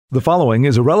The following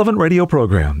is a relevant radio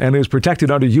program and is protected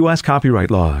under U.S.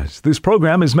 copyright laws. This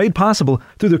program is made possible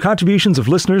through the contributions of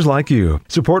listeners like you.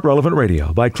 Support Relevant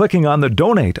Radio by clicking on the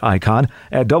donate icon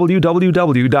at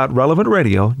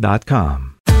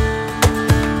www.relevantradio.com.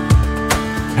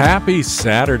 Happy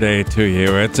Saturday to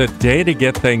you. It's a day to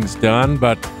get things done,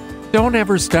 but don't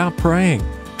ever stop praying.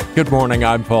 Good morning,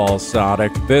 I'm Paul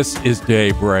Sadek. This is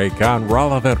Daybreak on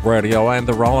Relevant Radio and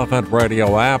the Relevant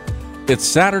Radio app. It's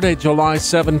Saturday, July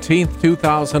 17th,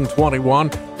 2021,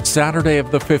 Saturday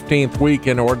of the 15th week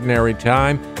in Ordinary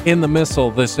Time. In the Missal,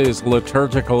 this is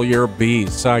Liturgical Year B,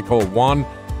 Cycle 1,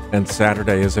 and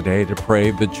Saturday is a day to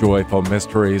pray the joyful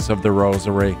mysteries of the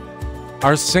Rosary.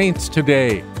 Our saints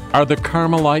today are the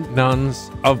Carmelite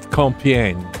Nuns of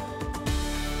Compiegne.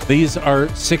 These are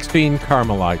 16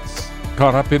 Carmelites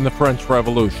caught up in the French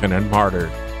Revolution and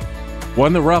martyred.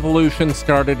 When the revolution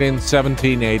started in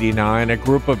 1789, a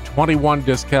group of 21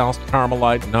 Discalced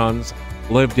Carmelite nuns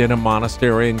lived in a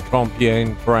monastery in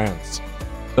Compiègne, France.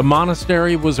 The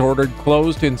monastery was ordered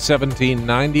closed in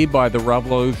 1790 by the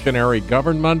revolutionary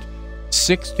government.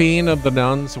 16 of the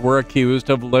nuns were accused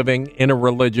of living in a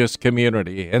religious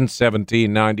community in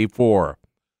 1794.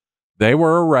 They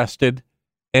were arrested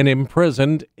and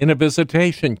imprisoned in a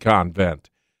visitation convent.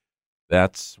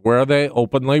 That's where they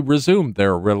openly resumed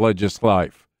their religious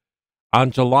life. On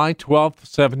July 12,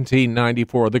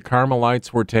 1794, the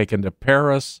Carmelites were taken to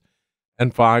Paris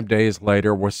and 5 days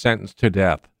later were sentenced to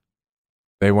death.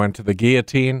 They went to the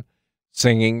guillotine,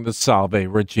 singing the Salve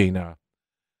Regina.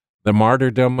 The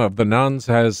martyrdom of the nuns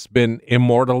has been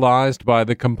immortalized by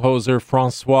the composer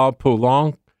François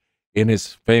Poulenc in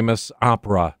his famous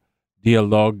opera,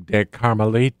 Dialogue des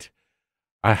Carmélites.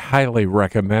 I highly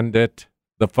recommend it.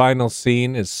 The final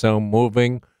scene is so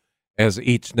moving as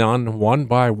each nun, one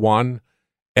by one,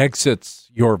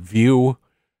 exits your view,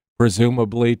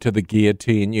 presumably to the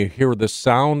guillotine. You hear the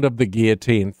sound of the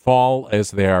guillotine fall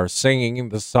as they are singing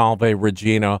the Salve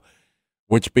Regina,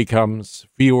 which becomes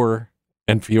fewer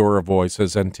and fewer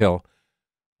voices until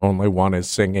only one is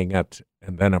singing it,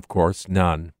 and then, of course,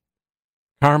 none.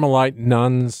 Carmelite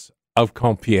Nuns of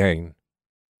Compiegne,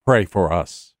 pray for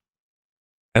us.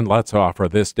 And let's offer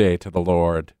this day to the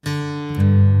Lord.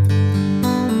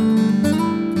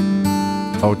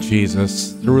 Oh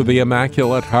Jesus, through the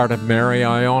Immaculate Heart of Mary,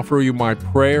 I offer you my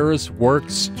prayers,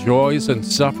 works, joys, and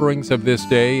sufferings of this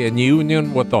day in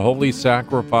union with the holy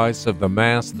sacrifice of the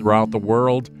Mass throughout the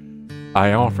world.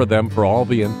 I offer them for all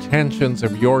the intentions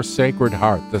of your Sacred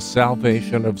Heart, the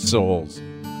salvation of souls,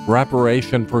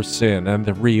 reparation for sin, and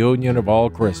the reunion of all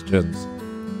Christians.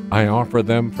 I offer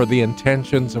them for the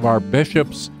intentions of our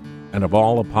bishops and of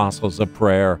all apostles of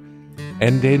prayer,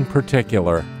 and in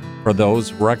particular for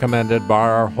those recommended by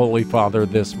our Holy Father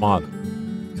this month,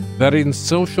 that in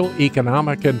social,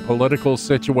 economic, and political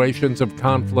situations of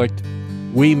conflict,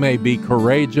 we may be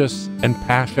courageous and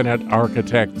passionate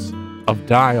architects of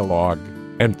dialogue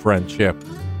and friendship.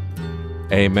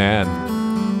 Amen.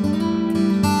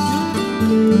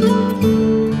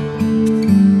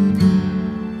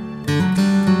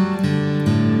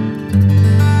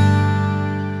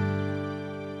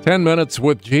 10 Minutes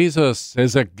with Jesus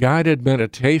is a guided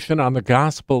meditation on the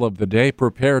gospel of the day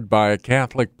prepared by a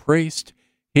Catholic priest.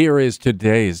 Here is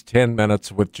today's 10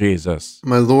 Minutes with Jesus.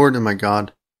 My Lord and my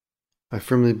God, I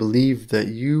firmly believe that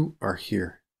you are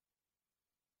here,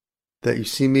 that you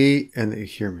see me and that you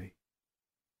hear me.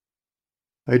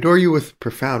 I adore you with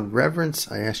profound reverence.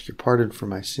 I ask your pardon for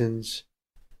my sins,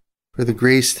 for the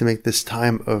grace to make this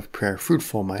time of prayer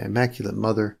fruitful, my Immaculate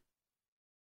Mother,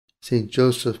 Saint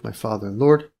Joseph, my Father and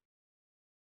Lord,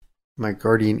 my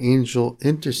guardian angel,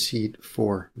 intercede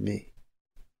for me.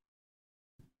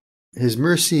 His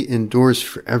mercy endures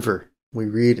forever. We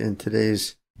read in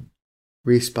today's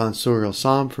responsorial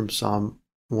psalm from Psalm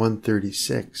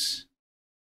 136.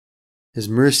 His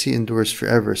mercy endures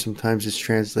forever. Sometimes it's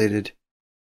translated,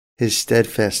 his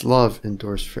steadfast love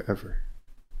endures forever.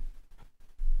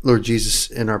 Lord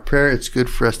Jesus, in our prayer, it's good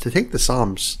for us to take the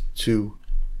Psalms to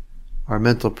our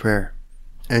mental prayer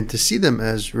and to see them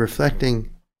as reflecting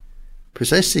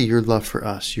precisely your love for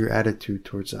us, your attitude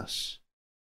towards us.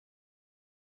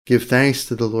 Give thanks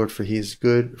to the Lord, for he is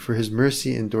good, for his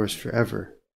mercy endures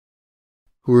forever.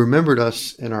 Who remembered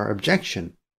us in our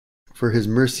abjection, for his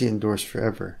mercy endures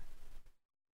forever.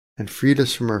 And freed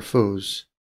us from our foes,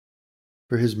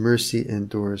 for his mercy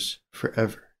endures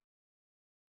forever.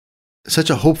 Such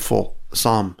a hopeful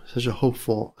psalm, such a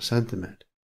hopeful sentiment,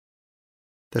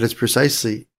 that it's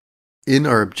precisely in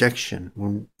our abjection,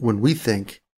 when we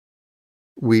think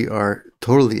we are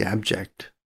totally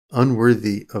abject,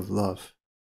 unworthy of love,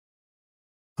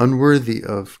 unworthy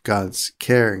of God's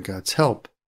care and God's help,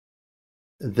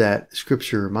 that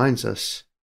Scripture reminds us,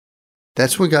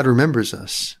 that's when God remembers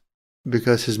us,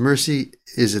 because His mercy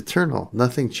is eternal.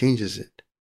 Nothing changes it.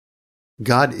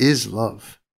 God is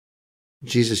love.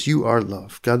 Jesus, you are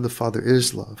love. God the Father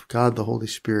is love. God the Holy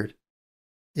Spirit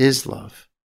is love,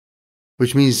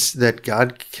 which means that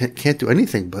God can't do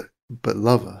anything but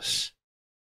love us.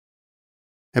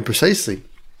 And precisely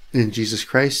in Jesus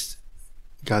Christ,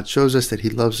 God shows us that He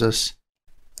loves us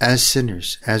as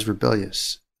sinners, as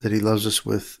rebellious, that He loves us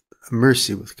with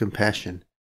mercy, with compassion,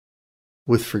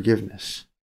 with forgiveness.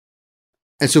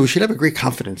 And so we should have a great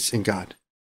confidence in God,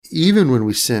 even when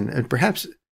we sin, and perhaps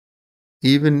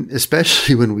even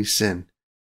especially when we sin.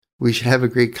 We should have a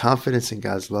great confidence in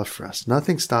God's love for us.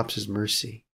 Nothing stops His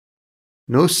mercy.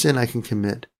 No sin I can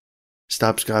commit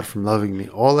stops God from loving me.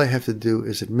 All I have to do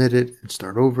is admit it and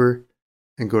start over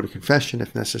and go to confession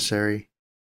if necessary,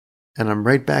 and I'm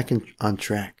right back on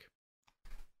track.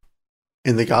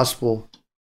 In the gospel,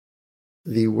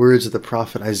 the words of the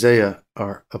prophet Isaiah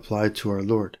are applied to our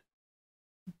Lord.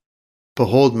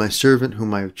 Behold my servant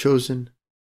whom I have chosen,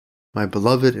 my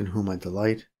beloved in whom I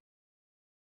delight.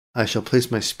 I shall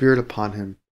place my spirit upon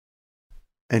him,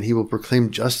 and he will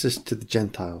proclaim justice to the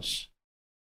Gentiles.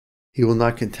 He will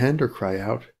not contend or cry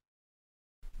out,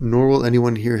 nor will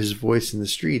anyone hear his voice in the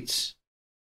streets.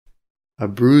 A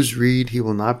bruised reed he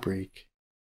will not break,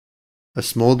 a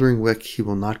smoldering wick he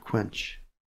will not quench,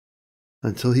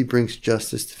 until he brings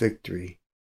justice to victory,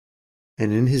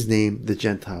 and in his name the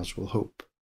Gentiles will hope.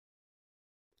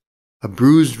 A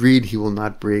bruised reed he will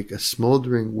not break, a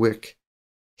smoldering wick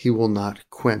he will not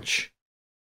quench.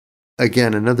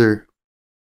 Again, another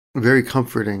very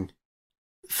comforting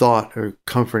thought, or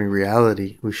comforting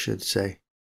reality, we should say,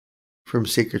 from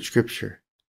sacred Scripture,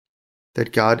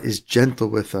 that God is gentle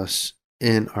with us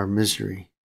in our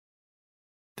misery,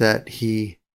 that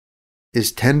He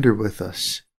is tender with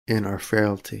us in our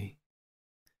frailty,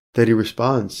 that He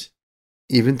responds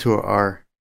even to our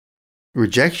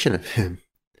rejection of Him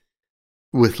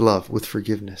with love, with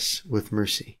forgiveness, with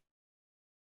mercy.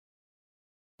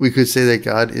 We could say that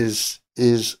God is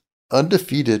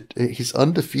undefeated. He's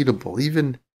undefeatable.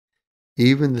 Even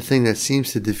the thing that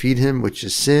seems to defeat Him, which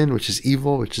is sin, which is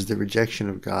evil, which is the rejection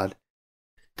of God,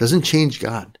 doesn't change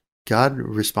God. God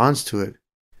responds to it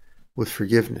with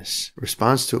forgiveness,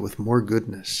 responds to it with more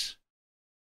goodness.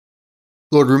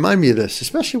 Lord, remind me of this,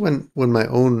 especially when my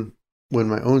own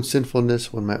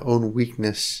sinfulness, when my own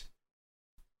weakness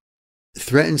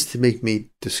threatens to make me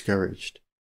discouraged,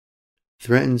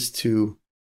 threatens to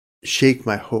shake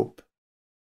my hope,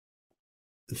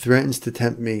 threatens to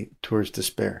tempt me towards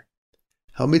despair.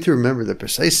 Help me to remember that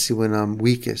precisely when I'm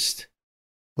weakest,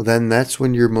 well, then that's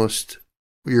when you're most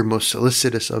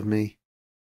solicitous of me.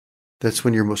 That's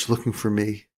when you're most looking for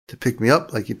me to pick me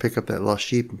up, like you pick up that lost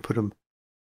sheep and put him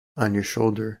on your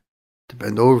shoulder, to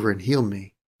bend over and heal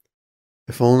me.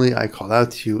 If only I call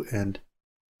out to you and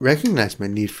recognize my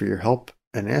need for your help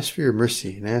and ask for your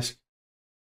mercy and ask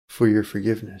for your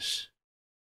forgiveness.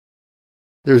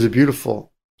 There's a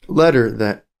beautiful letter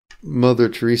that Mother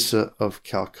Teresa of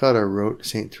Calcutta wrote,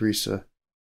 Saint Teresa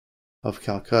of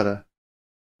Calcutta,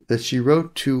 that she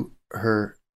wrote to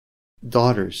her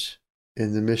daughters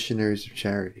in the Missionaries of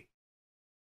Charity.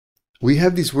 We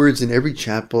have these words in every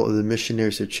chapel of the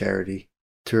Missionaries of Charity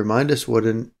to remind us what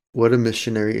a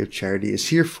missionary of charity is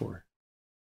here for.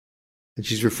 And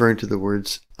she's referring to the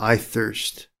words, I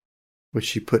thirst, which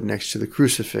she put next to the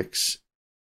crucifix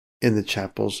in the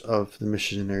chapels of the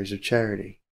Missionaries of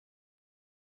Charity.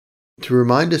 To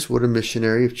remind us what a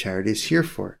missionary of charity is here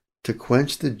for, to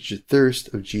quench the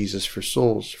thirst of Jesus for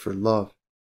souls, for love,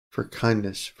 for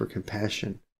kindness, for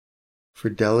compassion, for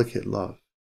delicate love.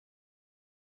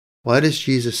 Why does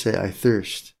Jesus say, I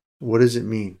thirst? What does it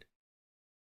mean?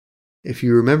 If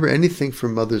you remember anything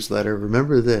from Mother's letter,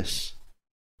 remember this.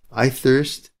 I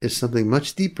thirst is something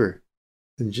much deeper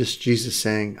than just Jesus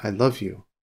saying, I love you.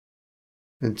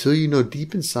 Until you know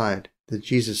deep inside that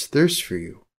Jesus thirsts for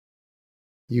you,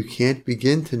 you can't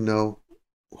begin to know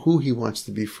who He wants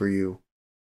to be for you,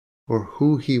 or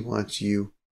who He wants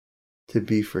you to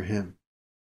be for Him.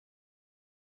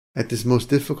 At this most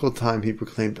difficult time, He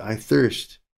proclaimed, I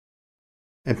thirst.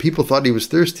 And people thought He was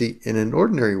thirsty in an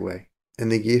ordinary way, and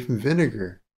they gave Him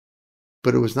vinegar.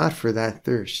 But it was not for that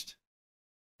thirst.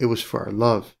 It was for our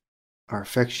love, our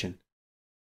affection,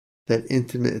 that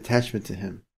intimate attachment to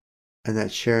Him, and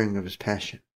that sharing of His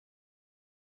passion.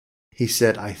 He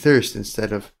said, I thirst,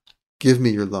 instead of, give me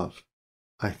your love.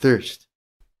 I thirst.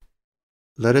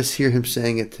 Let us hear Him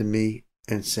saying it to me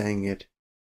and saying it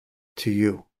to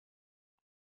you.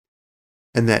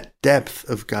 And that depth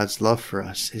of God's love for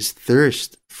us, His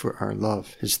thirst for our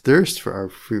love, His thirst for our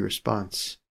free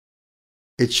response,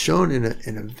 it's shown in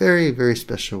a very, very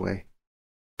special way,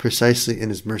 precisely in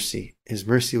His mercy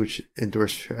which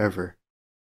endures forever.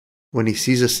 When He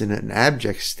sees us in an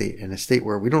abject state, in a state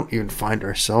where we don't even find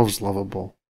ourselves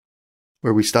lovable,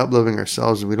 where we stop loving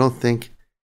ourselves and we don't think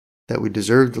that we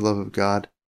deserve the love of God.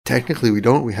 Technically we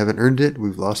don't, we haven't earned it,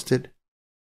 we've lost it.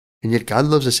 And yet God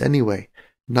loves us anyway,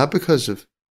 not because of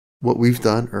what we've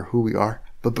done or who we are,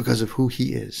 but because of who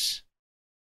He is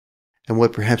and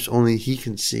what perhaps only He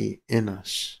can see in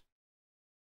us.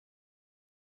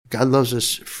 God loves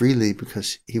us freely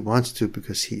because He wants to,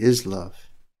 because He is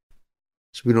love.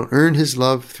 So we don't earn His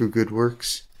love through good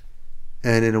works,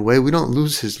 and in a way we don't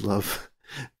lose His love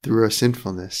through our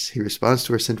sinfulness. He responds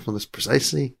to our sinfulness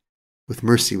precisely with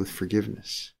mercy, with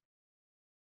forgiveness.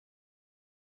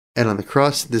 And on the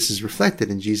cross, this is reflected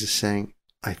in Jesus saying,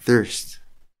 I thirst.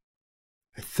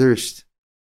 I thirst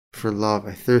for love.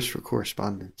 I thirst for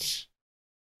correspondence.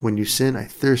 When you sin, I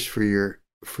thirst for your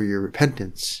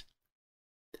repentance.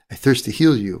 I thirst to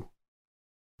heal you.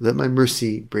 Let my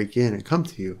mercy break in and come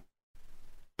to you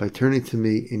by turning to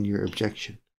me in your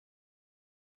objection.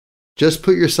 Just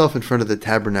put yourself in front of the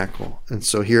tabernacle. And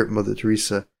so here Mother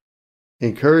Teresa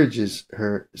encourages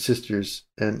her sisters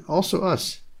and also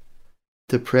us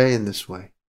to pray in this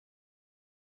way.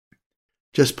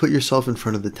 Just put yourself in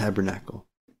front of the tabernacle.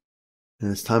 In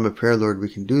this time of prayer, Lord, we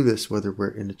can do this whether we're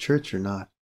in a church or not.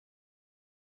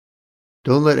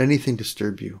 Don't let anything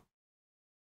disturb you.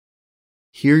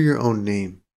 Hear your own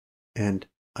name, and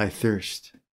I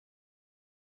thirst.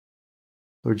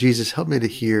 Lord Jesus, help me to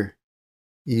hear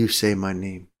you say my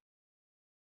name,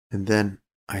 and then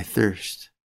I thirst.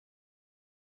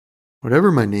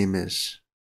 Whatever my name is,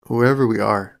 wherever we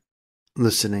are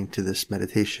listening to this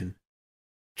meditation,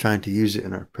 trying to use it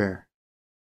in our prayer,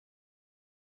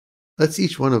 let's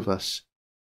each one of us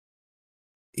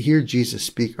hear Jesus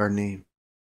speak our name,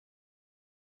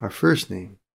 our first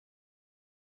name,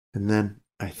 and then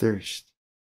I thirst.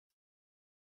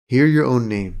 Hear your own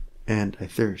name, and I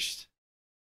thirst.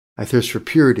 I thirst for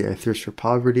purity, I thirst for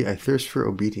poverty, I thirst for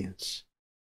obedience.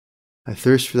 I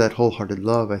thirst for that wholehearted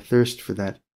love, I thirst for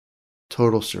that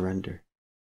total surrender.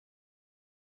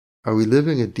 Are we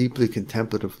living a deeply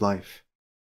contemplative life?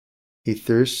 He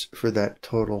thirsts for that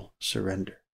total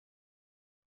surrender.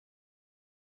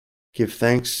 Give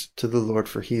thanks to the Lord,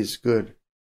 for He is good,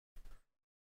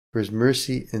 for His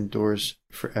mercy endures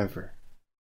forever.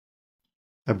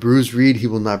 A bruised reed He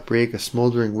will not break, a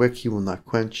smoldering wick He will not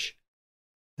quench,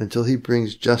 until He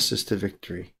brings justice to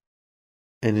victory,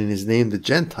 and in His name the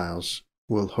Gentiles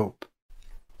will hope.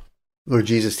 Lord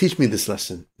Jesus, teach me this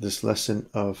lesson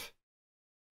of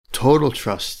total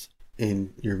trust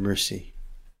in your mercy,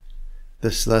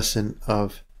 this lesson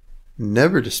of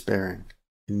never despairing,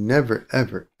 never,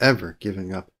 ever, ever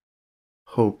giving up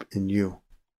hope in you.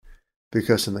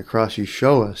 Because on the cross you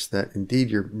show us that indeed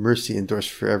your mercy endures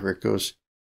forever. It goes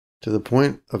to the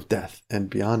point of death and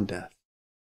beyond death.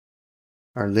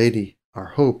 Our Lady, our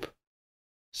hope,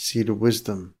 seat of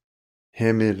wisdom,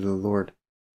 handmaid of the Lord,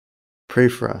 pray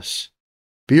for us.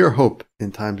 Be our hope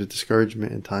in times of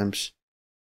discouragement, in times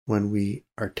when we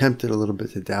are tempted a little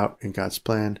bit to doubt in God's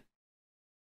plan,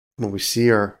 when we see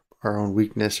our own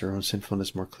weakness, our own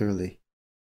sinfulness more clearly.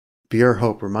 Be our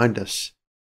hope. Remind us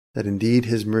that indeed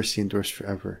His mercy endures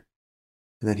forever,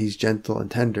 and that He's gentle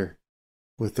and tender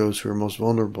with those who are most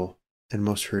vulnerable and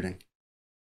most hurting.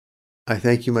 I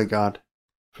thank you, my God,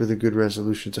 for the good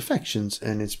resolutions, affections,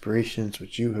 and inspirations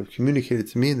which you have communicated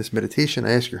to me in this meditation.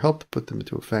 I ask your help to put them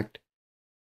into effect.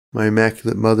 My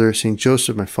Immaculate Mother, Saint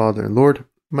Joseph, my Father and Lord,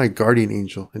 my guardian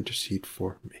angel, intercede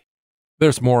for me.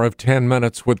 There's more of 10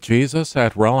 Minutes with Jesus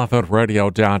at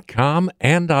relevantradio.com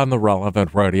and on the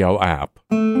Relevant Radio app.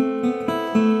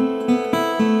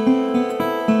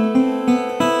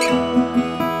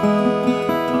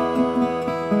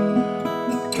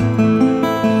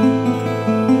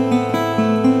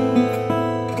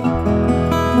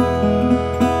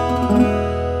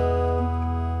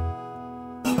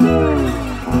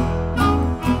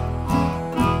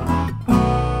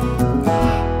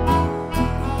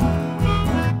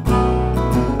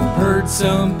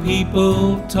 Some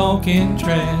people talking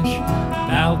trash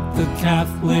about the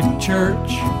Catholic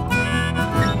Church.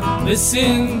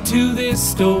 Listen to this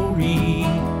story,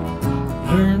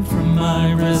 learn from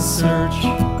my research.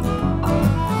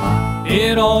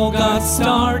 It all got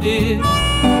started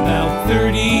about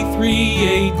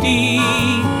 33 AD,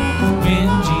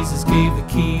 when Jesus gave the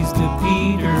keys to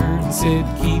Peter and said,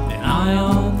 keep an eye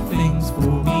on things for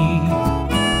me.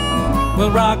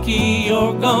 Well, Rocky,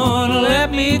 you're gonna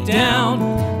let me down,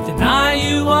 deny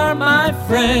you are my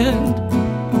friend.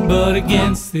 But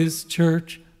against this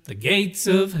church, the gates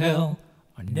of hell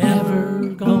are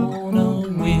never gonna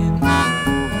win.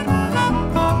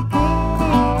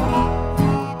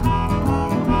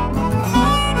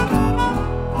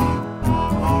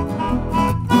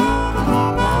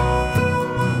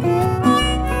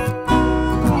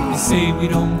 They say we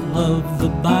don't love the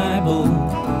Bible,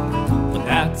 but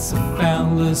that's a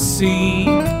fallacy.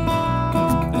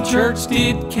 The church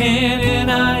did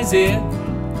canonize it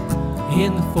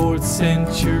in the 4th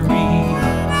century.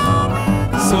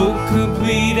 So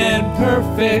complete and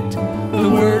perfect, the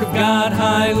Word of God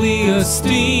highly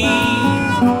esteemed.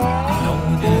 No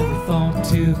one ever thought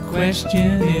to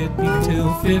question it until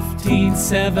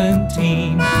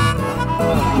 1517.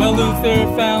 Well, Luther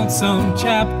found some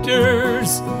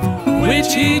chapters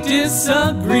which he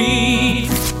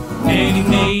disagreed, and he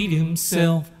made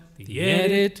himself the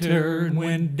editor and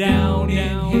went down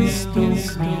in history.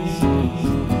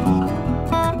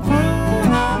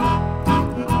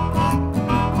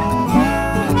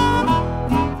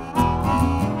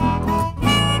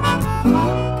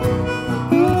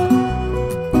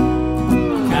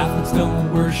 Catholics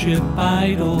don't worship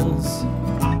idols,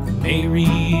 Mary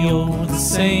or the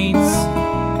saints.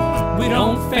 We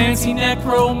don't fancy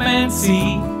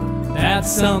necromancy,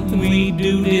 that's something we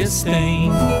do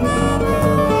disdain.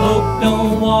 Pope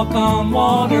don't walk on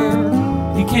water,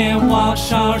 he can't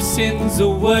wash our sins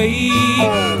away.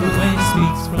 But when he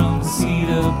speaks from the seat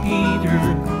of Peter,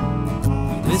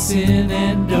 we listen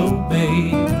and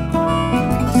obey.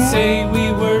 To say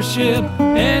we worship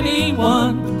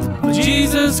anyone but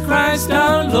Jesus Christ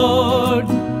our Lord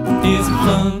is a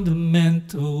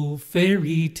fundamental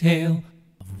fairy tale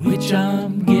of which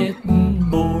I'm getting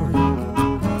bored.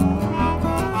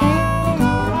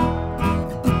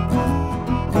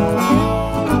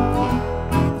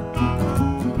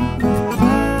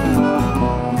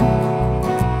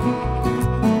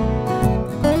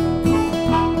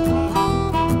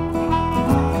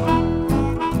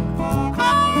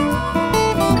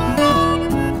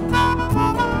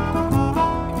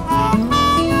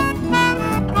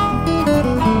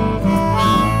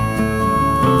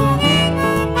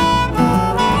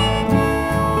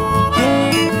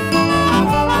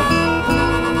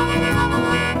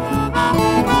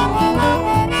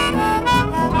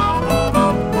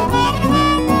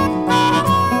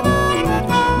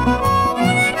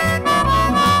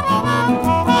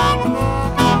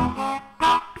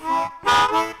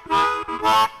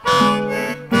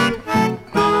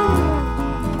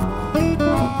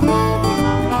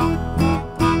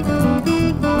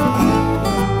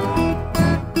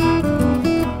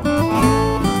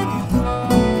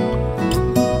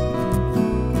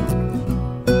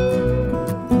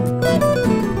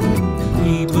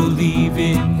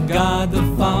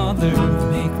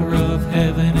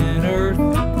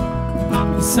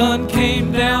 Son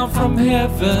came down from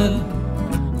heaven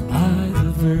by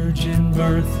the virgin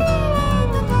birth,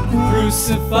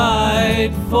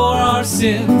 crucified for our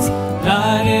sins,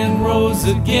 died and rose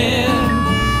again.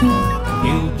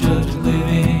 He'll judge the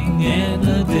living and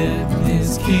the dead,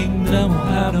 his kingdom will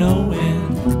have no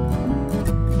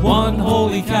end. One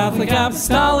holy Catholic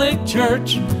Apostolic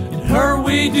Church, in her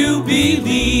we do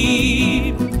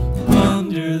believe,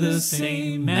 under the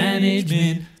same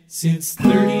management since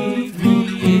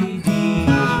 33 AD.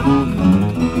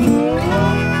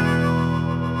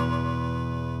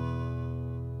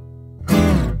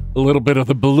 A little bit of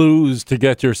the blues to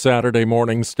get your Saturday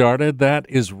morning started. That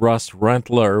is Russ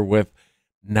Rentler with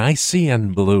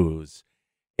Nicene Blues.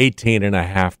 18 and a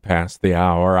half past the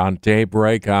hour on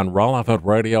Daybreak on Relevant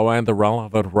Radio and the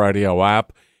Relevant Radio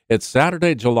app. It's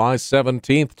Saturday, July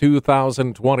 17th,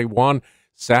 2021,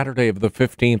 Saturday of the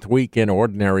 15th week in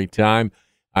Ordinary Time.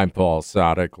 I'm Paul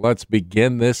Sadek. Let's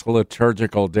begin this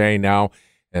liturgical day now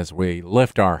as we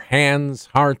lift our hands,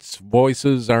 hearts,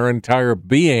 voices, our entire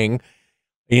being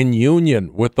in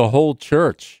union with the whole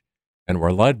church. And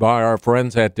we're led by our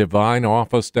friends at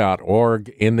divineoffice.org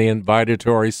in the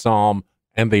invitatory psalm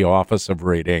and the office of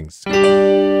readings.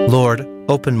 Lord,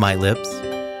 open my lips,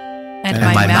 and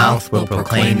my mouth will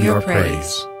proclaim your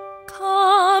praise.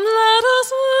 Come, let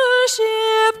us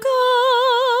worship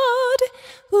God,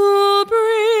 who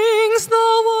brings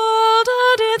the world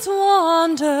and its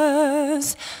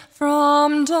wonders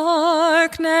from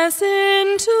darkness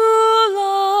into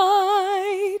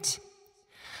light.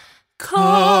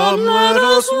 Come, let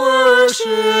us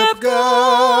worship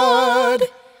God,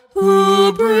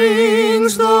 who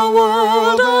brings the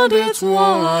world and its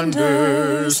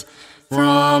wonders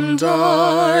from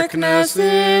darkness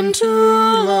into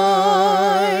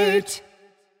light.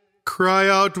 Cry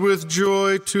out with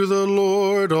joy to the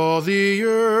Lord, all the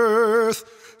earth.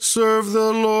 Serve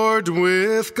the Lord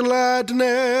with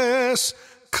gladness.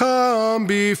 come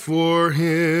before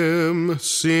him,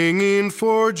 singing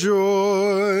for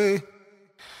joy.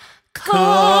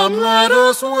 Come, let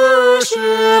us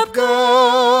worship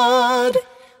God,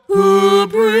 who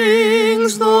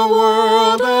brings the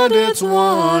world and its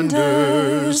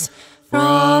wonders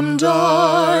from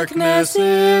darkness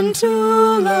into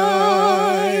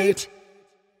light.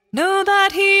 Know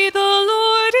that he, the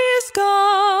Lord, is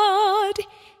God.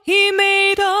 He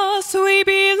made us, we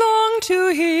belong to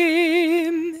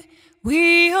him.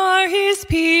 We are his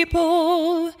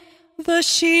people, the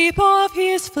sheep of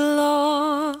his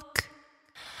flock.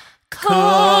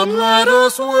 Come, let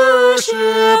us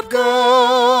worship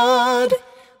God,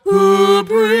 who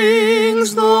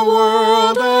brings the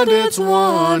world and its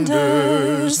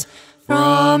wonders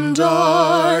from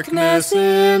darkness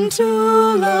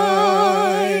into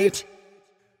light.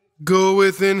 Go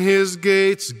within his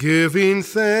gates giving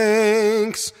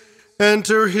thanks.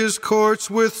 Enter his courts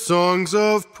with songs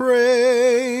of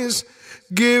praise.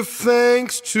 Give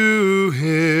thanks to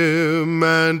him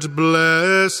and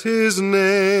bless his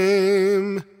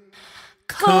name.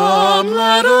 Come,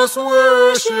 let us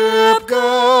worship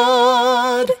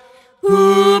God,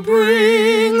 who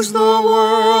brings the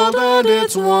world and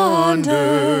its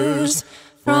wonders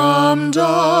from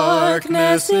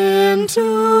darkness into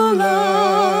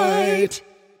light.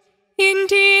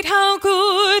 Indeed, how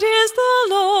good is the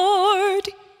Lord,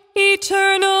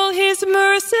 eternal his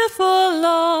merciful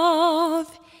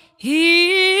love.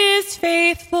 He is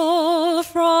faithful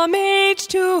from age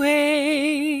to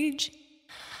age.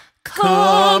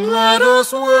 Come, let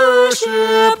us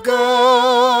worship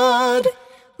God,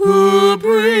 who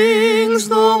brings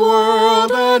the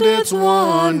world and its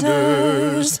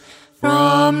wonders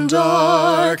from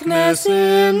darkness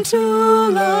into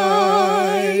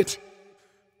light.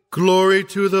 Glory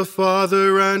to the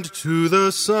Father and to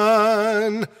the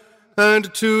Son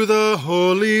and to the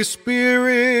Holy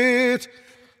Spirit,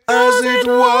 as it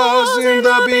was in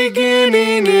the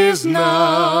beginning, is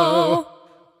now,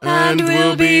 and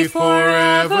will be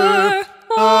forever.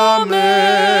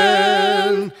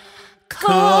 Amen.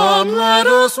 Come, let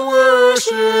us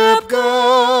worship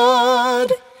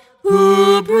God,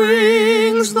 who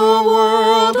brings the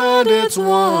world and its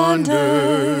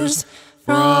wonders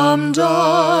from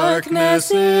darkness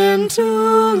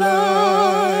into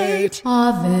light.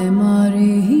 Ave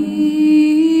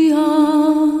Maria,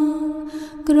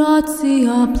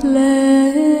 gratia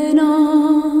plena,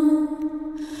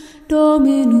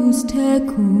 Dominus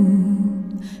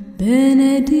tecum,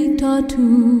 benedicta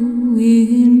tu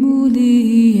in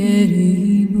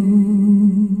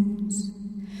mulieribus,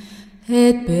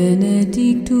 et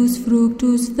benedictus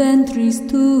fructus ventris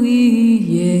tui,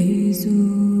 Iesus.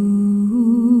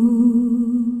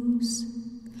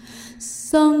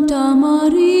 Sancta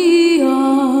Maria,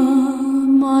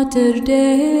 Mater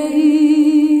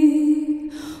Dei,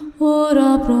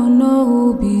 ora pro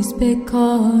nobis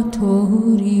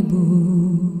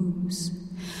peccatoribus,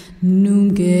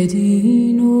 nunc et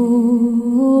in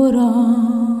hora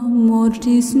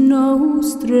mortis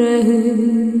nostrae.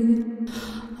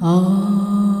 Amen.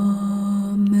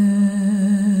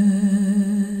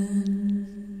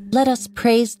 Let us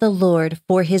praise the Lord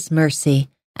for his mercy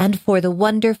and for the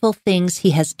wonderful things he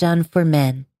has done for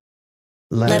men.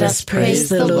 Let us praise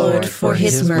the Lord for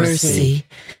his mercy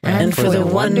and for the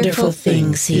wonderful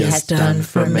things he has done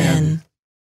for men.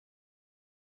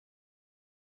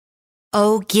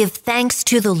 Oh, give thanks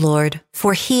to the Lord,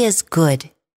 for he is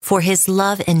good, for his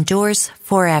love endures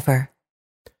forever.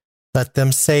 Let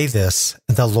them say this,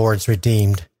 the Lord's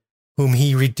redeemed, whom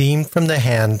he redeemed from the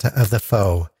hand of the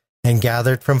foe and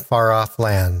gathered from far-off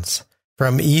lands,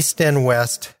 from east and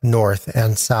west, north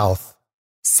and south.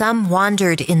 Some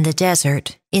wandered in the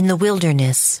desert, in the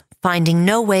wilderness, finding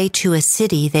no way to a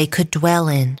city they could dwell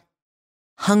in.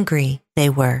 Hungry they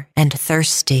were and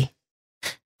thirsty.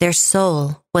 Their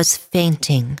soul was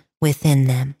fainting within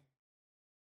them.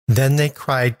 Then they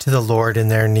cried to the Lord in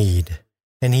their need,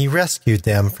 and he rescued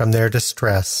them from their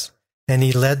distress, and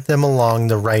he led them along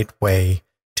the right way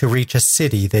to reach a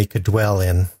city they could dwell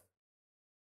in.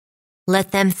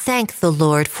 Let them thank the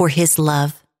Lord for his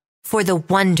love, for the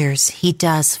wonders he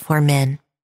does for men.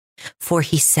 For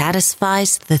he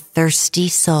satisfies the thirsty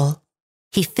soul.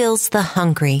 He fills the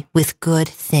hungry with good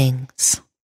things.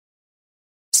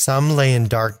 Some lay in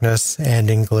darkness and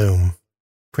in gloom,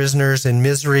 prisoners in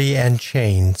misery and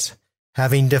chains,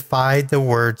 having defied the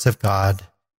words of God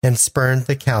and spurned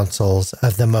the counsels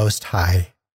of the Most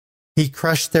High. He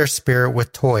crushed their spirit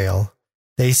with toil.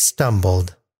 They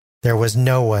stumbled. There was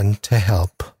no one to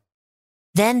help.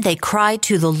 Then they cried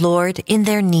to the Lord in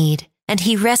their need, and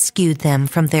he rescued them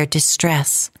from their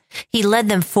distress. He led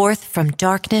them forth from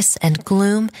darkness and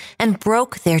gloom and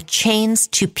broke their chains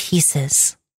to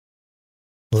pieces.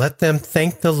 Let them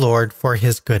thank the Lord for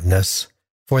his goodness,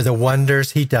 for the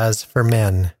wonders he does for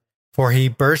men, for he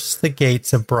bursts the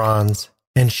gates of bronze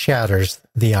and shatters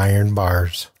the iron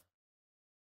bars.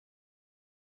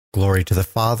 Glory to the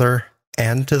Father,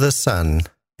 and to the Son,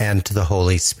 and to the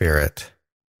Holy Spirit.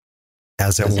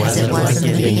 As it was in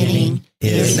the beginning,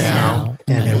 is now,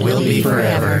 and will be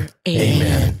forever.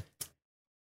 Amen.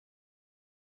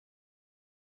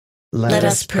 Let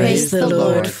us praise the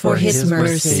Lord for his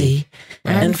mercy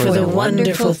and for the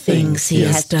wonderful things he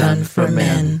has done for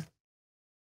men.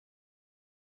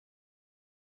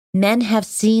 Men have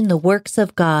seen the works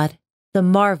of God, the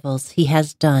marvels he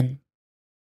has done.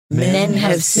 Men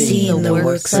have seen the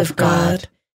works of God,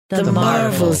 the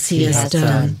marvels he has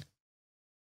done.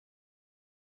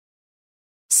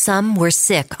 Some were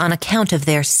sick on account of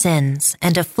their sins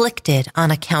and afflicted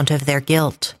on account of their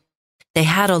guilt. They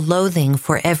had a loathing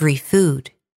for every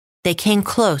food. They came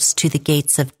close to the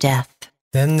gates of death.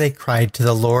 Then they cried to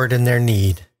the Lord in their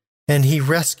need, and he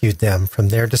rescued them from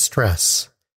their distress.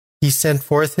 He sent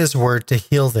forth his word to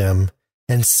heal them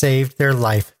and saved their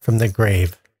life from the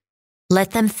grave.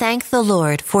 Let them thank the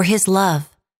Lord for his love,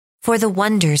 for the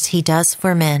wonders he does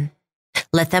for men.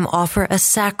 Let them offer a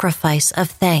sacrifice of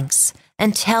thanks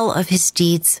and tell of his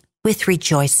deeds with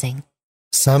rejoicing.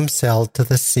 Some sailed to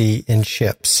the sea in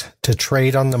ships to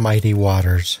trade on the mighty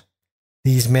waters.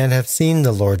 These men have seen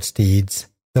the Lord's deeds,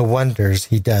 the wonders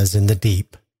he does in the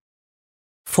deep.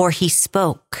 For he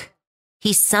spoke,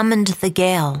 he summoned the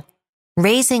gale,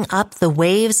 raising up the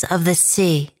waves of the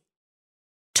sea.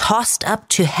 Tossed up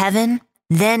to heaven,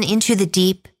 then into the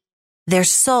deep, their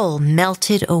soul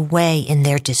melted away in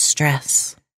their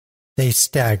distress. They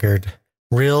staggered,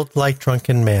 reeled like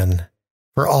drunken men,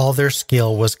 for all their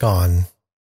skill was gone.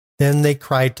 Then they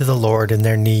cried to the Lord in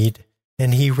their need,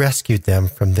 and he rescued them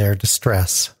from their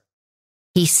distress.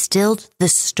 He stilled the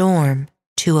storm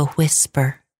to a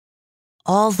whisper.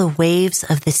 All the waves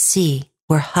of the sea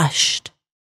were hushed.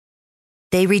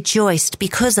 They rejoiced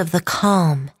because of the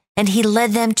calm, and he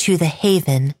led them to the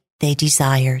haven they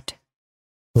desired.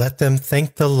 Let them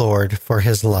thank the Lord for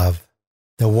his love,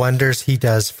 the wonders he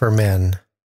does for men.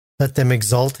 Let them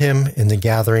exalt him in the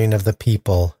gathering of the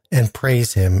people and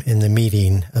praise him in the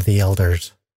meeting of the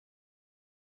elders.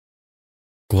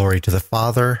 Glory to the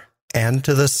Father, and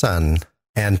to the Son,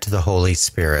 and to the Holy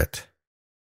Spirit.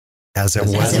 As it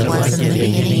was in the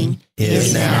beginning,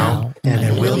 is now,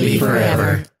 and will be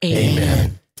forever.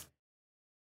 Amen.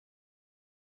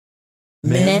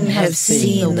 Men have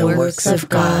seen the works of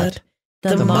God,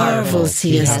 the marvels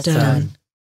he has done.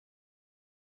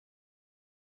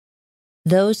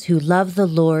 Those who love the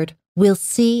Lord will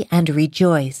see and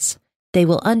rejoice. They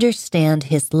will understand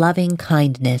his loving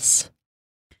kindness.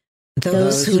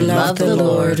 Those who love the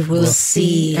Lord will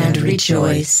see and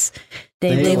rejoice.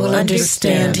 They will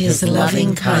understand his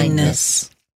loving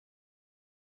kindness.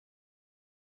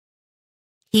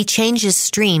 He changes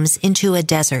streams into a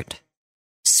desert,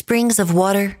 springs of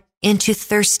water into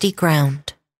thirsty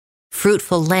ground,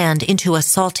 fruitful land into a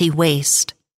salty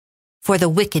waste, for the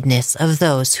wickedness of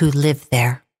those who live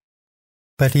there.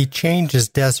 But he changes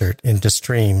desert into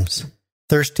streams,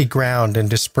 thirsty ground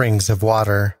into springs of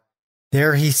water.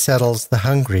 There he settles the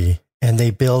hungry, and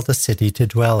they build a city to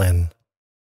dwell in.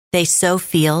 They sow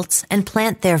fields and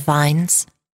plant their vines.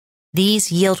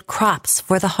 These yield crops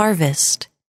for the harvest.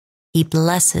 He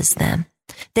blesses them.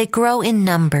 They grow in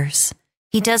numbers.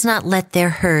 He does not let their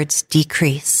herds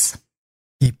decrease.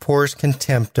 He pours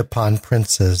contempt upon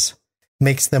princes,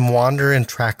 makes them wander in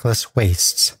trackless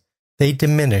wastes. They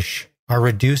diminish, are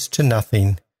reduced to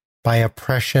nothing by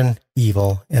oppression,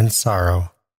 evil, and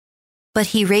sorrow. But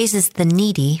he raises the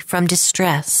needy from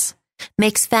distress,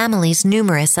 makes families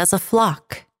numerous as a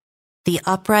flock. The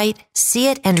upright see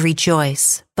it and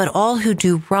rejoice, but all who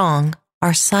do wrong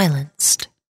are silenced.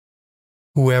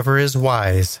 Whoever is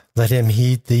wise, let him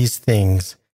heed these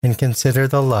things and consider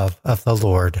the love of the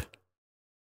Lord.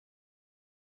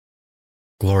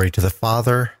 Glory to the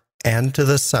Father, and to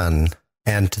the Son,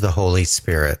 and to the Holy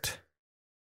Spirit.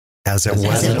 As it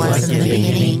was in the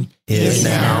beginning, is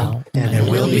now, and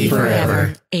will be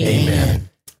forever. Amen.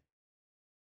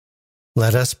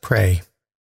 Let us pray.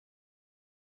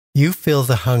 You fill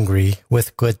the hungry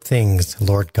with good things,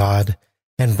 Lord God,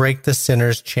 and break the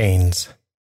sinner's chains.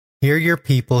 Hear your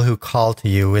people who call to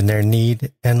you in their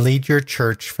need, and lead your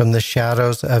church from the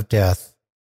shadows of death.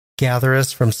 Gather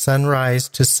us from sunrise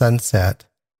to sunset,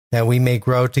 that we may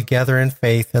grow together in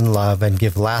faith and love and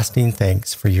give lasting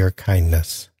thanks for your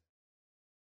kindness.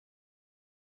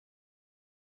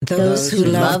 Those who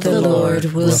love the Lord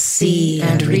will see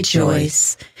and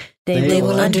rejoice. They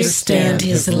will understand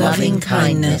his loving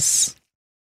kindness.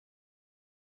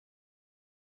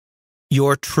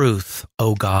 Your truth,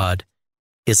 O God,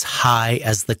 is high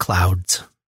as the clouds.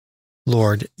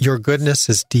 Lord, your goodness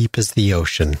is deep as the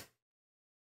ocean.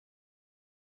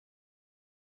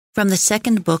 From the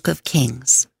second book of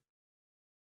Kings.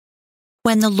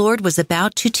 When the Lord was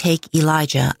about to take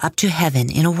Elijah up to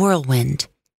heaven in a whirlwind,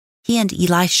 he and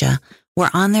Elisha were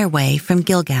on their way from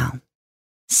Gilgal.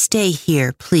 "Stay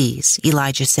here, please,"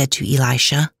 Elijah said to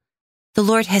Elisha. "The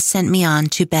Lord has sent me on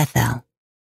to Bethel."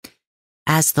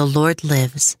 "As the Lord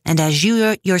lives, and as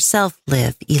you yourself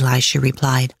live," Elisha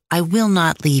replied, "I will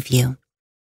not leave you."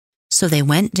 So they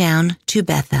went down to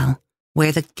Bethel,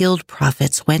 where the guild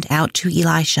prophets went out to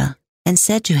Elisha and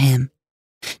said to him,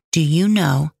 "Do you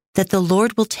know that the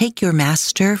Lord will take your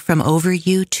master from over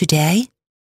you today?"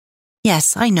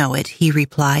 "Yes, I know it," he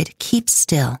replied. "Keep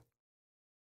still."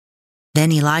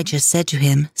 Then Elijah said to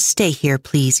him, "Stay here,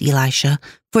 please, Elisha,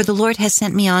 for the Lord has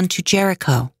sent me on to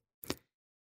Jericho."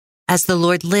 "As the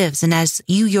Lord lives, and as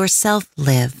you yourself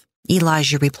live,"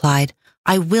 Elijah replied,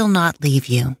 "I will not leave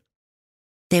you."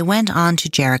 They went on to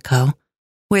Jericho,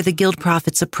 where the guild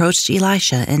prophets approached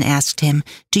Elisha and asked him,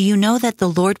 "Do you know that the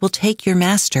Lord will take your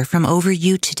master from over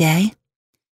you today?"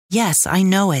 "Yes, I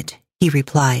know it," he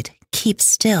replied. "Keep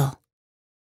still."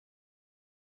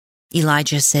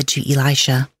 Elijah said to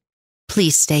Elisha,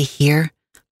 "Please stay here.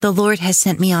 The Lord has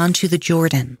sent me on to the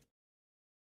Jordan."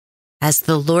 "As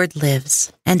the Lord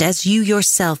lives, and as you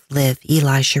yourself live,"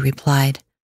 Elisha replied,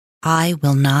 "I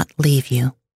will not leave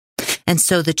you." And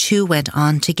so the two went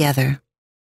on together.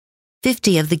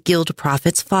 50 of the guild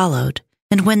prophets followed,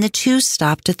 and when the two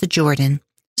stopped at the Jordan,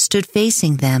 stood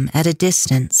facing them at a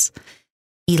distance,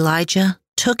 Elijah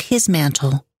took his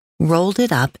mantle, rolled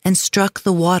it up, and struck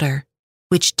the water,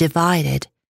 which divided,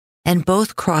 and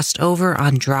both crossed over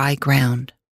on dry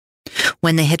ground.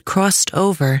 When they had crossed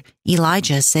over,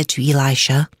 Elijah said to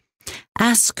Elisha,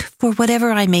 "Ask for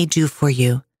whatever I may do for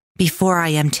you before I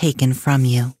am taken from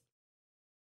you."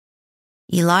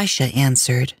 Elisha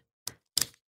answered,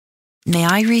 "May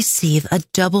I receive a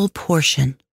double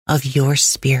portion of your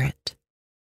spirit."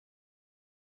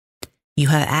 "You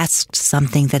have asked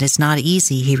something that is not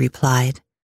easy," he replied.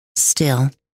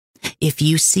 "Still, if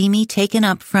you see me taken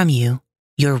up from you,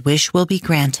 your wish will be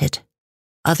granted,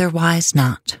 otherwise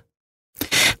not."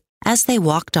 As they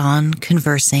walked on,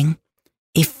 conversing,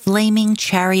 a flaming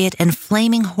chariot and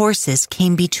flaming horses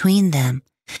came between them,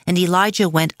 and Elijah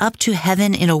went up to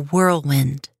heaven in a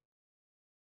whirlwind.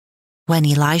 When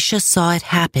Elisha saw it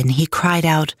happen, he cried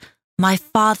out, my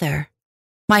father,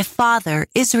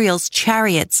 Israel's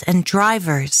chariots and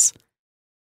drivers."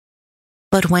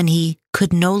 But when he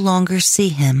could no longer see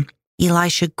him,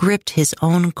 Elisha gripped his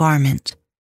own garment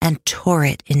and tore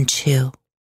it in two.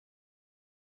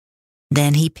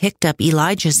 Then he picked up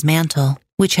Elijah's mantle,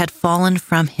 which had fallen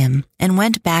from him, and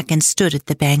went back and stood at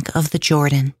the bank of the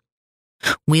Jordan.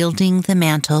 Wielding the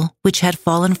mantle which had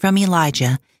fallen from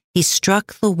Elijah, he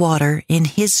struck the water in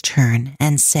his turn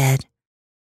and said,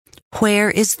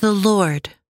 "Where is the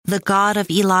Lord, the God of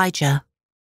Elijah?"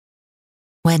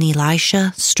 When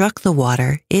Elisha struck the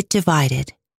water, it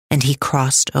divided, and he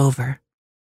crossed over.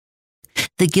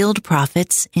 The guild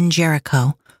prophets in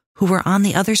Jericho, who were on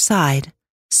the other side,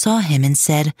 saw him and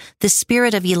said, "The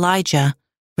spirit of Elijah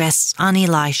rests on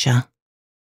Elisha."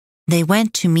 They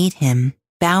went to meet him,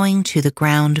 bowing to the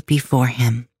ground before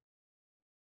him.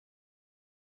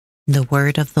 The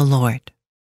word of the Lord.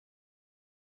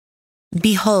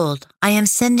 Behold, I am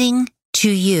sending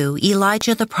to you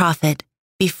Elijah the prophet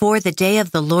before the day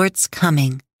of the Lord's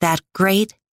coming, that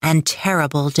great and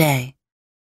terrible day.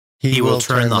 He will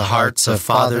turn the hearts of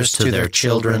fathers to their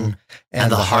children,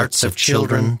 and the hearts of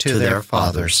children to their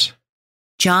fathers.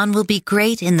 John will be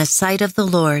great in the sight of the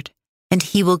Lord, and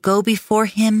he will go before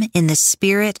him in the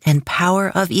spirit and power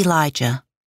of Elijah.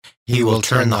 He will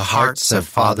turn the hearts of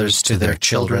fathers to their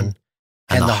children,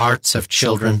 and the hearts of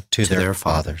children to their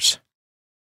fathers.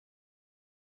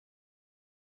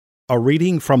 A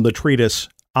reading from the treatise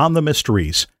On the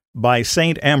Mysteries by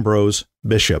St. Ambrose,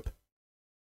 Bishop.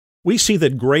 We see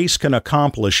that grace can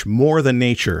accomplish more than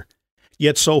nature,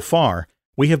 yet so far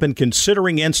we have been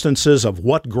considering instances of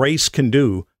what grace can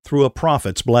do through a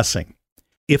prophet's blessing.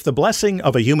 If the blessing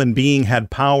of a human being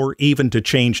had power even to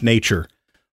change nature,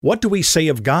 what do we say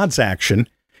of God's action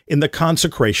in the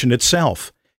consecration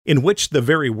itself, in which the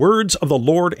very words of the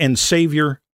Lord and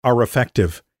Savior are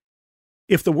effective?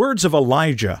 If the words of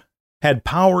Elijah had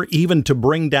power even to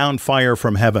bring down fire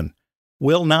from heaven,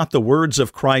 will not the words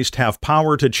of Christ have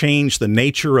power to change the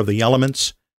nature of the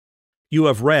elements? You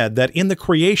have read that in the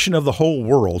creation of the whole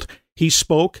world, He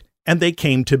spoke, and they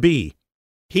came to be.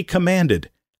 He commanded,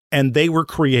 and they were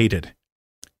created.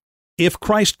 If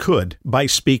Christ could, by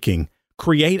speaking,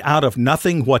 create out of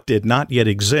nothing what did not yet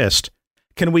exist,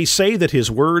 can we say that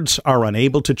His words are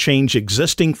unable to change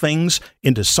existing things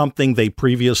into something they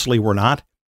previously were not?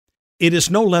 It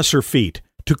is no lesser feat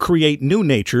to create new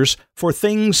natures for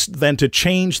things than to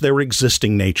change their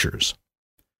existing natures.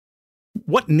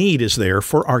 What need is there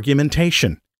for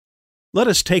argumentation? Let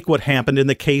us take what happened in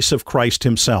the case of Christ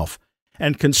Himself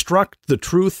and construct the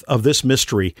truth of this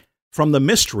mystery from the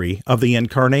mystery of the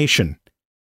Incarnation.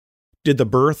 Did the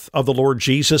birth of the Lord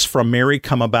Jesus from Mary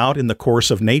come about in the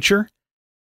course of nature?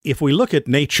 If we look at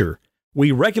nature,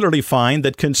 we regularly find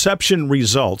that conception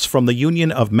results from the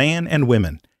union of man and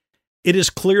women. It is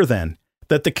clear, then,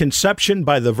 that the conception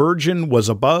by the Virgin was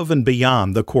above and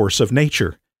beyond the course of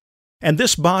nature. And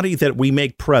this body that we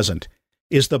make present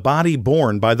is the body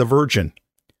born by the Virgin.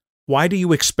 Why do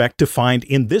you expect to find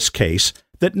in this case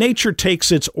that nature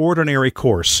takes its ordinary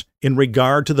course in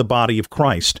regard to the body of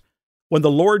Christ, when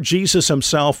the Lord Jesus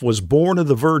Himself was born of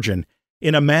the Virgin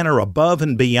in a manner above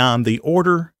and beyond the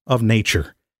order of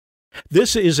nature?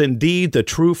 This is indeed the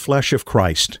true flesh of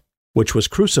Christ, which was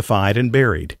crucified and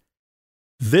buried.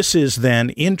 This is then,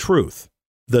 in truth,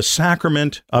 the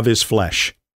sacrament of His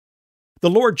flesh. The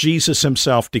Lord Jesus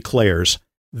Himself declares,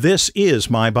 "This is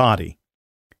my body."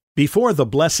 Before the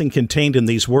blessing contained in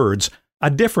these words,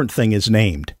 a different thing is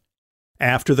named.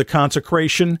 After the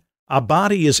consecration, a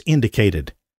body is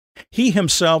indicated. He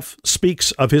Himself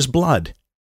speaks of His blood.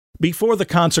 Before the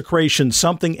consecration,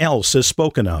 something else is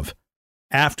spoken of.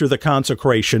 After the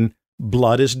consecration,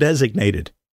 blood is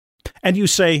designated. And you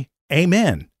say,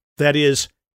 "Amen." That is,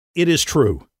 it is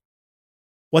true.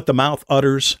 What the mouth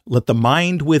utters, let the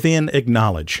mind within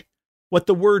acknowledge. What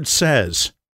the word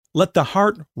says, let the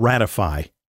heart ratify.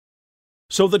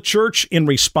 So the Church, in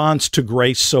response to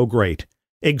grace so great,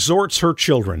 exhorts her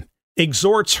children,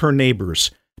 exhorts her neighbors,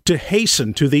 to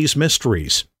hasten to these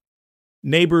mysteries.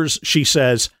 Neighbors, she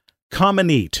says, come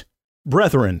and eat.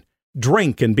 Brethren,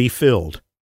 drink and be filled.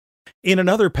 In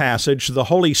another passage, the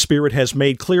Holy Spirit has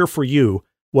made clear for you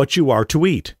what you are to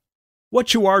eat,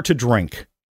 what you are to drink.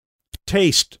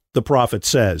 Taste, the prophet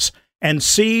says, and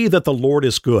see that the Lord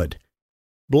is good.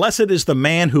 Blessed is the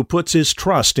man who puts his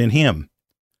trust in Him.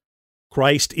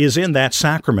 Christ is in that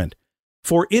sacrament,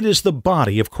 for it is the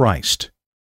body of Christ.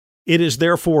 It is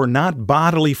therefore not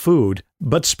bodily food,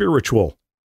 but spiritual.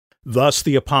 Thus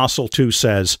the Apostle too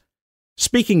says,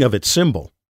 speaking of its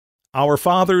symbol, our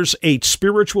fathers ate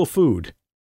spiritual food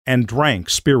and drank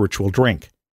spiritual drink.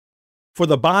 For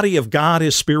the body of God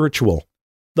is spiritual.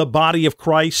 The body of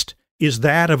Christ is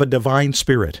that of a divine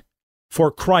spirit. For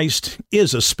Christ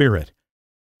is a spirit.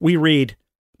 We read,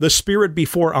 the Spirit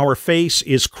before our face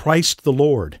is Christ the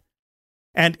Lord.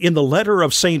 And in the letter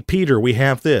of St. Peter we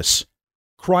have this,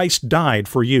 Christ died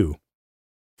for you.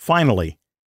 Finally,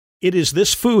 it is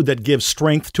this food that gives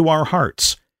strength to our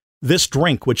hearts, this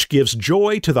drink which gives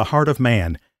joy to the heart of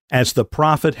man, as the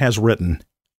prophet has written.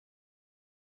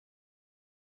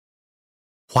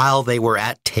 While they were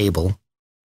at table,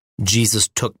 Jesus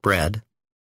took bread,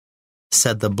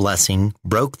 said the blessing,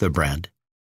 broke the bread,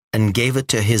 and gave it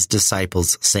to His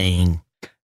disciples, saying,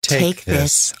 Take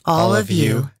this, all of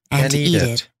you, and eat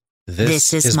it.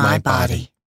 This is my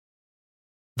body.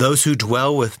 Those who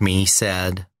dwell with me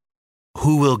said,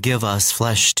 Who will give us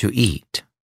flesh to eat?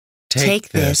 Take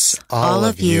this, all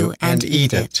of you, and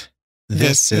eat it.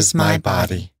 This is my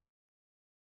body.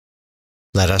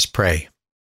 Let us pray.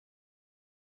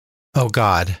 O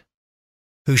God,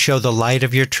 who show the light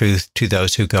of your truth to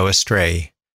those who go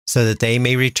astray, so that they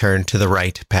may return to the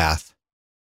right path.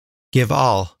 Give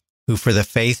all who for the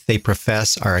faith they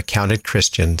profess are accounted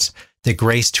Christians the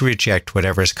grace to reject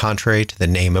whatever is contrary to the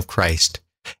name of Christ,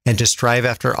 and to strive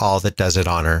after all that does it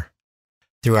honor.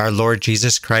 Through our Lord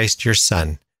Jesus Christ, your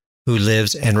Son, who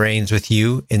lives and reigns with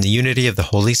you in the unity of the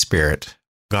Holy Spirit,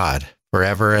 God,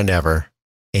 forever and ever.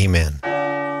 Amen.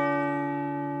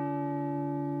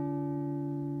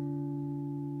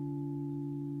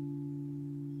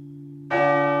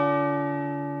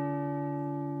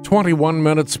 "21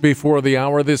 before the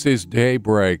hour, this is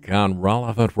Daybreak on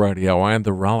Relevant Radio and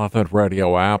the Relevant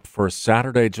Radio app for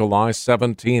Saturday, July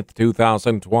 17th,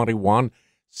 2021,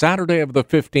 Saturday of the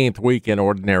 15th week in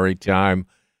Ordinary Time.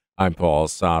 I'm Paul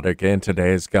Sadek. In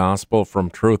today's Gospel from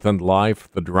Truth and Life,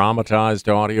 the dramatized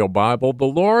audio Bible, the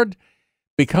Lord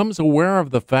becomes aware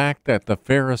of the fact that the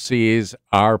Pharisees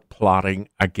are plotting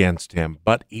against Him,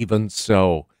 but even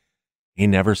so, He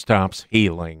never stops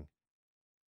healing.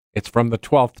 It's from the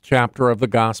 12th chapter of the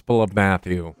Gospel of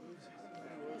Matthew.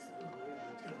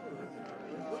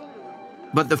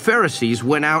 But the Pharisees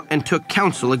went out and took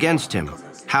counsel against him,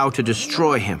 how to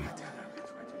destroy him.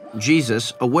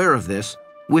 Jesus, aware of this,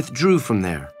 withdrew from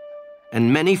there,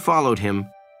 and many followed him,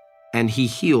 and he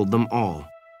healed them all,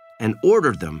 and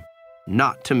ordered them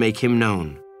not to make him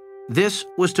known. This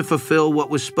was to fulfill what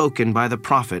was spoken by the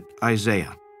prophet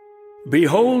Isaiah.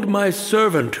 Behold my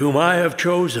servant whom I have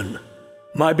chosen,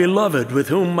 my beloved with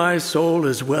whom my soul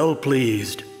is well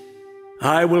pleased.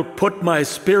 I will put my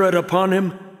spirit upon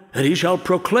him, and he shall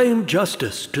proclaim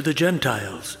justice to the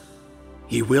Gentiles.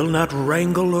 He will not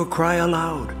wrangle or cry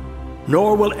aloud,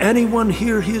 nor will anyone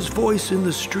hear his voice in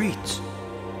the streets.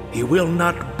 He will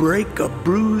not break a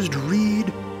bruised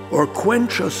reed or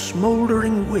quench a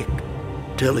smoldering wick,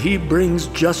 till he brings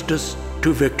justice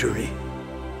to victory.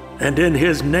 And in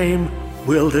his name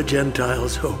will the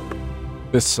Gentiles hope.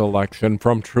 This selection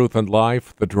from Truth and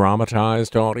Life, the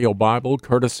dramatized audio Bible,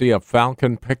 courtesy of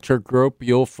Falcon Picture Group.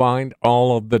 You'll find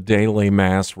all of the daily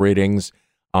Mass readings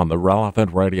on the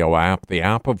Relevant Radio app. The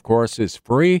app, of course, is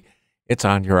free. It's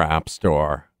on your app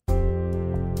store.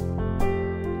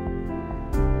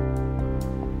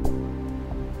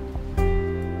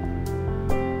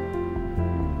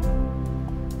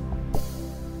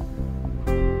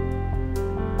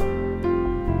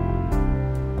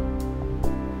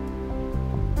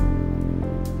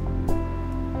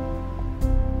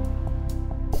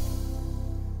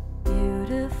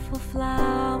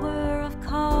 Flower of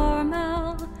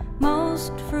Carmel,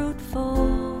 most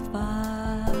fruitful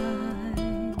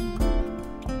vine,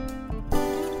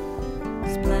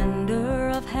 splendor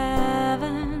of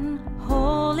heaven,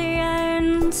 holy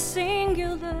and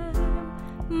singular,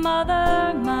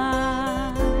 mother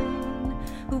mine,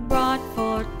 who brought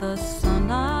forth the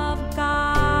Son of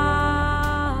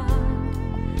God,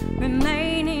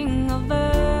 remaining a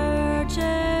virgin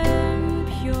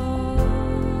pure.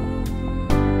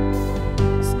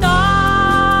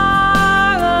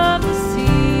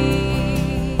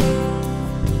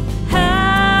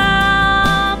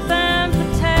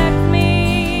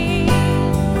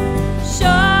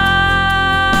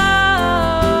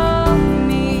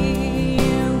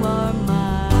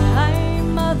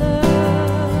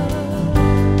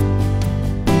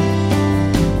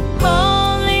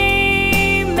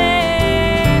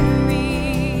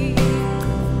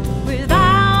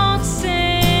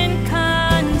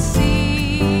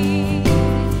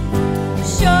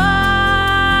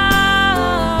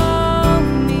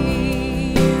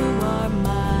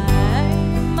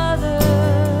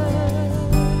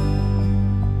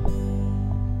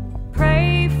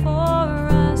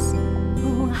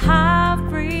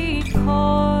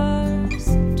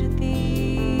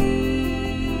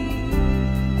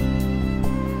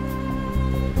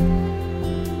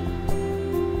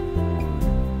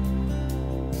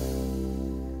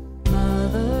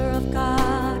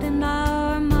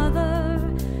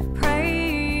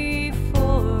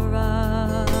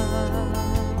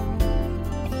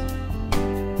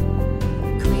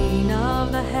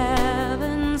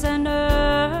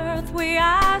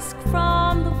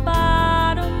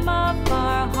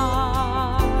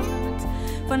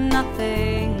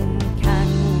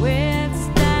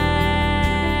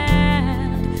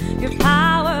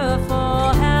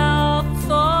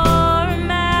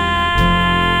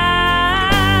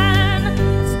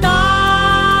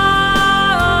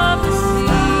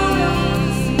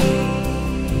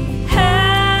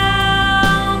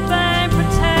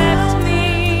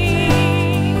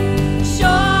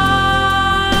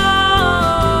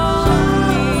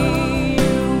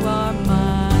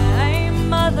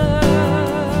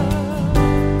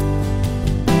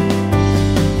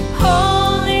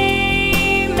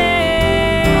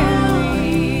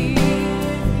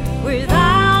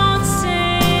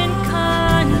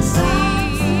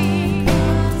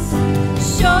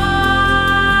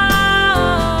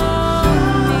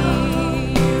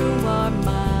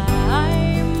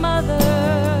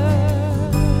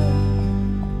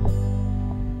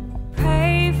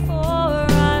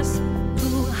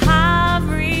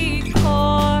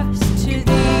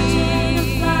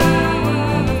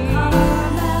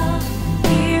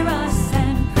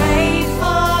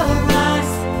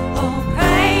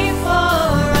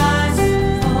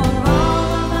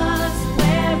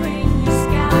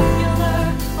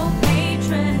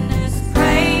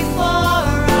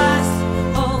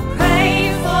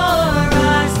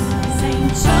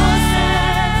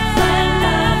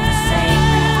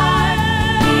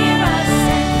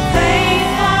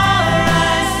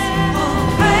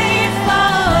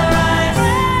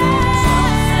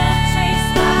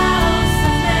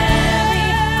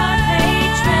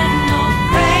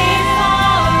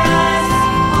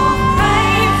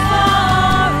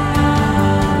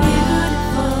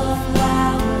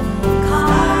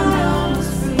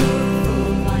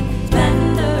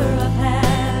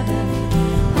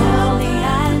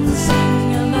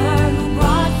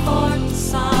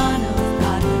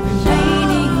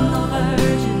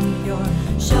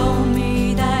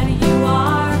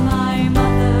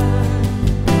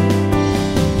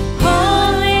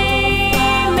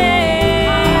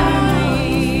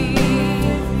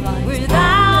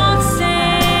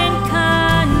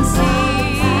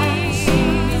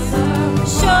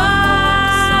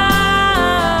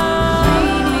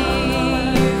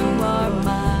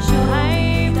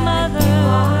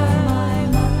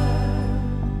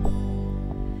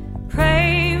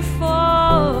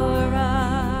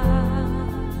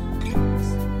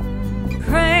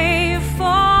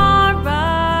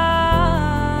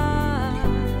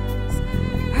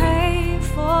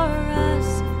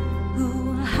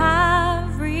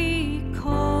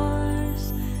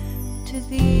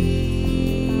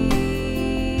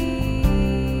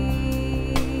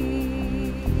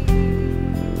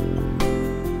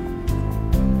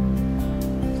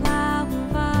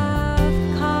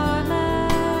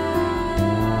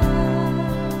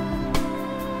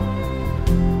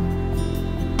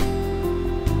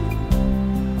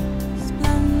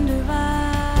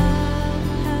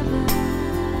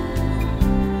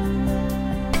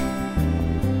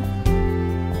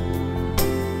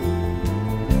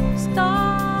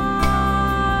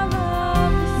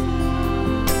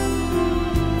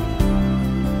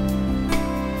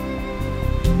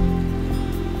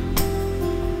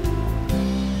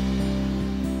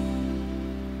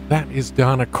 is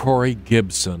Donna Corey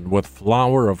Gibson with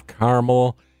Flower of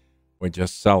Carmel. We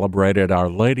just celebrated Our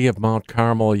Lady of Mount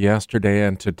Carmel yesterday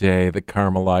and today, the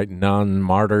Carmelite Nun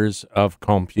Martyrs of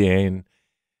Compiegne.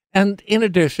 And in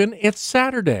addition, it's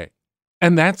Saturday,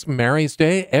 and that's Mary's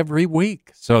Day every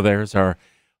week. So there's our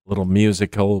little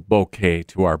musical bouquet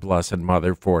to our Blessed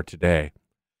Mother for today.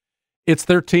 It's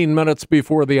 13 minutes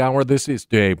before the hour. This is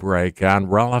Daybreak on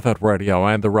Relevant Radio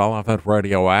and the Relevant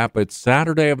Radio app. It's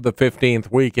Saturday of the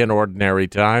 15th week in Ordinary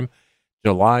Time,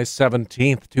 July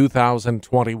 17th,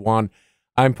 2021.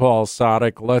 I'm Paul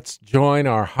Sadek. Let's join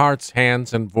our hearts,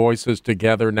 hands, and voices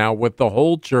together now with the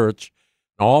whole church,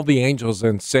 all the angels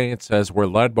and saints, as we're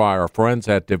led by our friends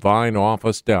at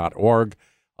divineoffice.org,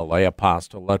 a lay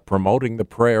apostolate promoting the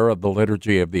prayer of the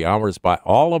Liturgy of the Hours by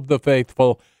all of the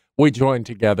faithful. We join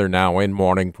together now in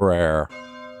morning prayer.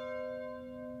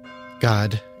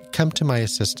 God, come to my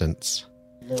assistance.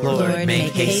 Lord,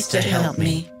 make haste to help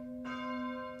me.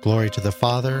 Glory to the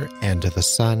Father, and to the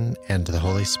Son, and to the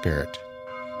Holy Spirit.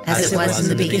 As it was in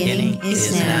the beginning,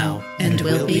 is now, and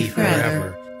will be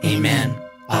forever. Amen.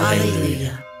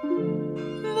 Alleluia.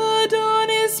 The dawn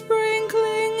is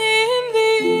sprinkling in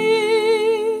the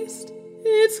east,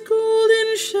 its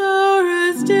golden shower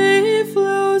as day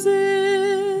flows in.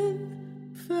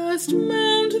 Fast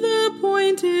mount the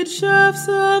pointed shafts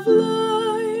of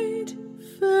light,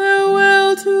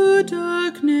 farewell to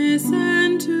darkness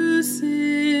and to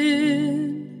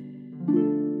sin.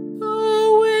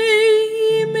 Away,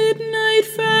 ye midnight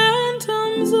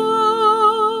phantoms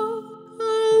all,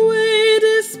 away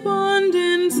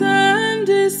despondence and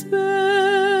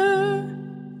despair.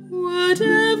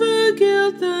 Whatever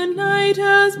guilt the night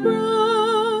has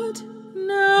brought,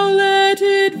 now let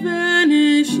it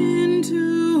vanish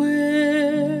into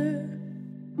air,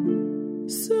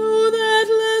 so that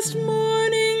last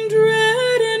morning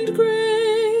dread and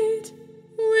great,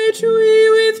 which we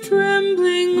with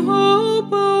trembling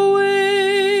hope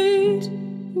await,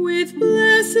 with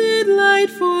blessed light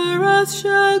for us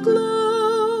shall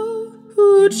glow,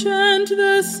 who chant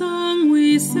the song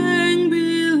we sang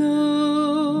below.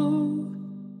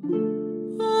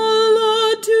 All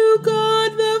Lord to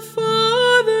God the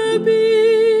Father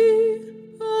be,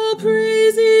 all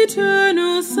praise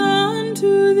eternal Son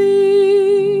to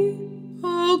thee,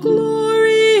 all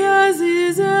glory as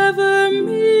is ever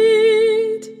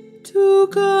meet, to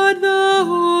God the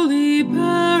Holy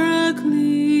Paraclete.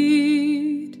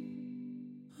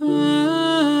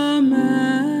 Amen.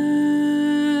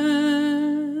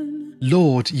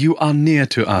 Lord, you are near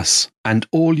to us, and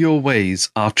all your ways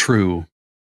are true.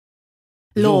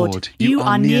 Lord, you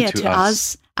are near to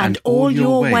us, and all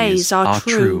your ways are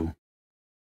true.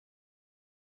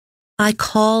 I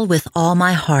call with all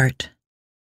my heart.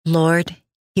 Lord,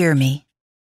 hear me.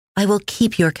 I will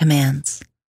keep your commands.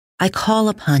 I call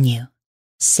upon you.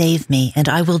 Save me, and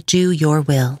I will do your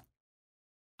will.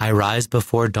 I rise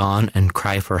before dawn and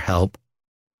cry for help.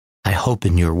 I hope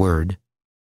in your word.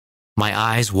 My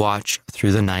eyes watch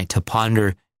through the night to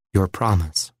ponder your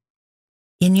promise.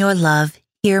 In your love,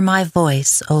 hear my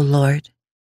voice, O Lord.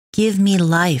 Give me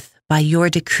life by your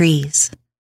decrees.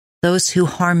 Those who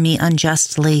harm me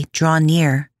unjustly draw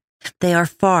near. They are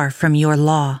far from your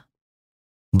law.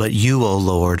 But you, O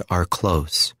Lord, are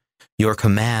close. Your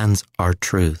commands are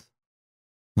truth.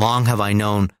 Long have I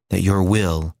known that your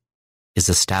will is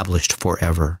established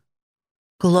forever.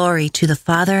 Glory to the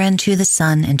Father, and to the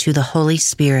Son, and to the Holy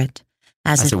Spirit,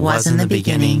 as it was in the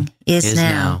beginning, is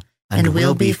now, and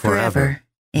will be forever.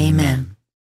 Amen.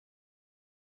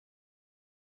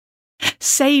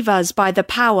 Save us by the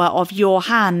power of your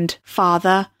hand,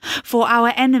 Father, for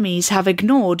our enemies have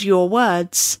ignored your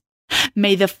words.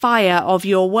 May the fire of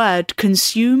your word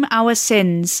consume our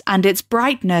sins, and its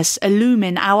brightness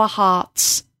illumine our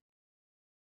hearts.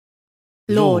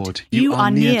 Lord, you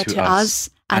are near to us,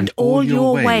 and all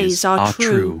your ways are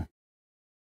true.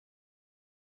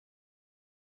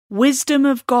 Wisdom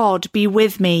of God be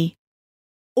with me,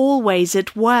 always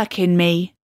at work in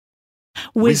me.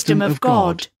 Wisdom of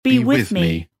God be with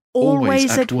me,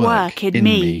 always at work in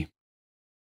me.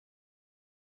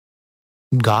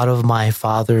 God of my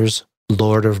fathers,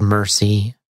 Lord of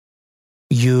mercy,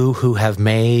 you who have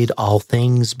made all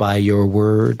things by your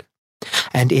word,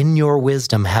 and in your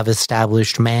wisdom have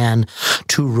established man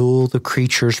to rule the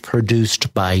creatures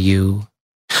produced by you,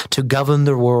 to govern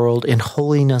the world in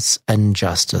holiness and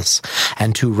justice,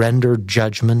 and to render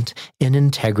judgment in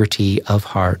integrity of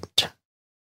heart.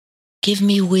 Give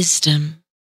me wisdom,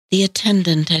 the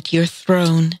attendant at your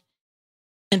throne,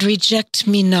 and reject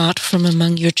me not from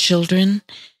among your children,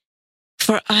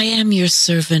 for I am your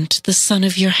servant, the son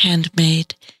of your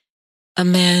handmaid, a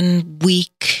man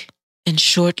weak and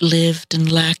short-lived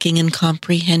and lacking in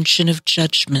comprehension of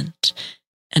judgment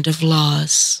and of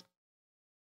laws.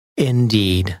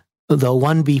 Indeed, though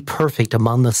one be perfect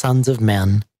among the sons of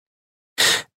men,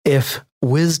 if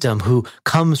wisdom who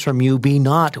comes from you be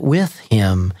not with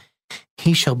him,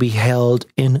 he shall be held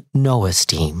in no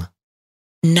esteem.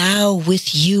 Now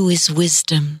with you is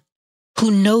wisdom,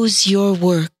 who knows your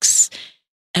works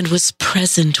and was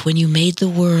present when you made the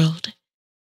world,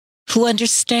 who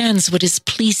understands what is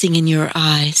pleasing in your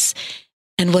eyes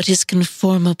and what is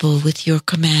conformable with your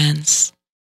commands.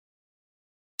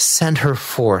 Send her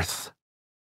forth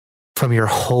from your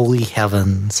holy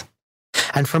heavens,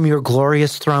 and from your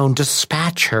glorious throne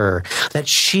dispatch her, that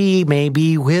she may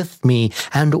be with me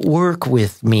and work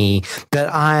with me,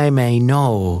 that I may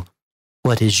know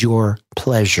what is your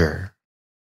pleasure.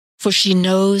 For she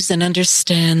knows and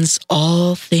understands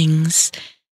all things,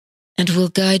 and will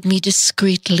guide me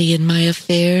discreetly in my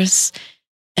affairs,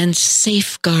 and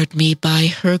safeguard me by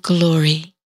her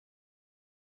glory.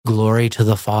 Glory to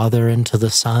the Father, and to the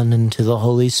Son, and to the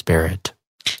Holy Spirit.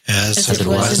 As it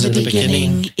was in the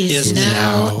beginning, is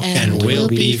now, and will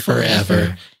be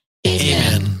forever.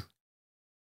 Amen.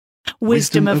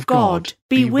 Wisdom of God,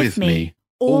 be with me,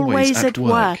 always at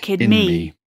work in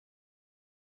me.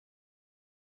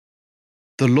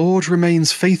 The Lord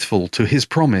remains faithful to his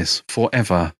promise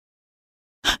forever.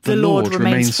 The Lord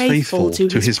remains faithful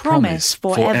to his promise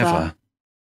forever.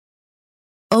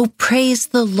 O praise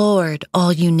the Lord,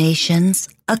 all you nations.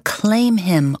 Acclaim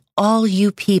him, all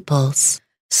you peoples.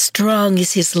 Strong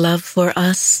is his love for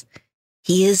us.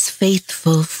 He is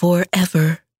faithful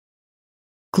forever.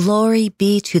 Glory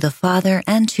be to the Father,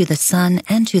 and to the Son,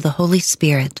 and to the Holy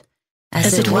Spirit.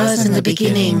 As it was in the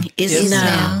beginning, is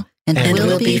now, and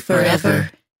will be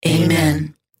forever.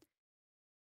 Amen.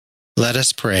 Let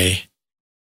us pray.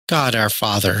 God our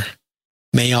Father,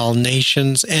 may all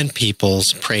nations and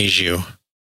peoples praise you.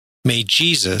 May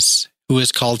Jesus, who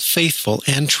is called faithful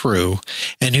and true,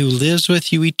 and who lives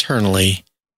with you eternally,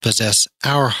 possess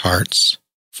our hearts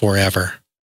forever.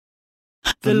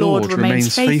 The Lord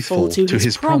remains faithful to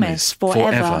his promise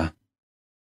forever.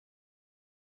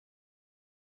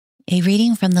 A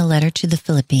reading from the letter to the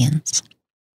Philippians.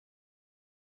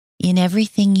 In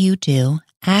everything you do,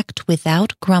 act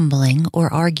without grumbling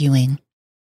or arguing.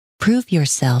 Prove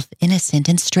yourself innocent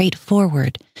and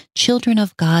straightforward, children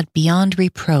of God beyond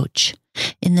reproach,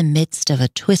 in the midst of a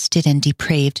twisted and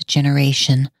depraved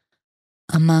generation,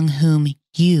 among whom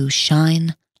you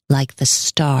shine like the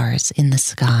stars in the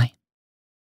sky.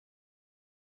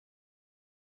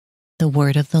 The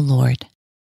word of the Lord.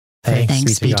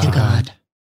 Thanks be to God.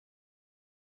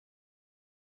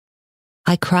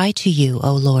 I cry to you,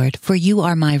 O Lord, for you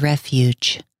are my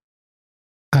refuge.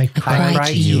 I cry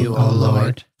to you, O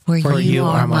Lord, for you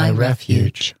are my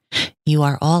refuge. You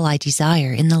are all I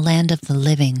desire in the land of the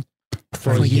living,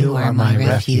 for you are my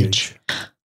refuge.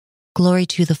 Glory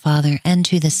to the Father, and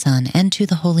to the Son, and to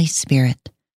the Holy Spirit.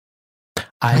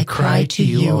 I cry to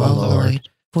you, O Lord,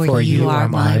 for you are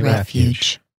my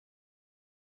refuge.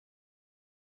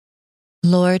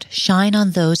 Lord, shine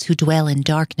on those who dwell in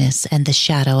darkness and the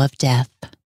shadow of death.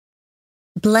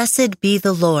 Blessed be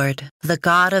the Lord, the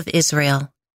God of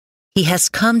Israel. He has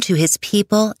come to his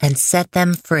people and set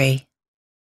them free.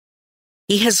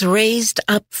 He has raised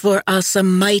up for us a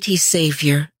mighty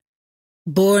Savior,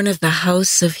 born of the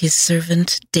house of his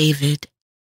servant David.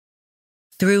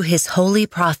 Through his holy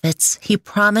prophets, he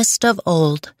promised of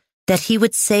old that he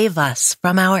would save us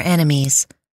from our enemies,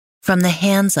 from the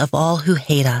hands of all who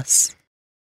hate us.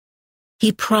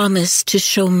 He promised to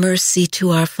show mercy to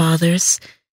our fathers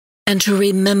and to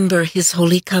remember his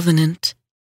holy covenant.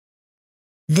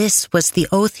 This was the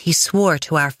oath he swore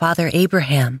to our father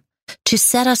Abraham, to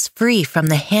set us free from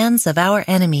the hands of our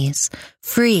enemies,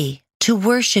 free to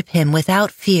worship him without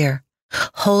fear,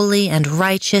 holy and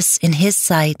righteous in his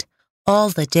sight all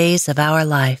the days of our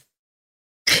life.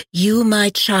 You,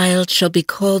 my child, shall be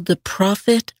called the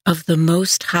prophet of the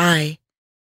Most High,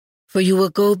 for you will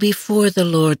go before the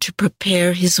Lord to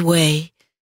prepare his way,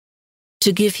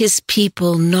 to give his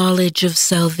people knowledge of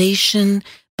salvation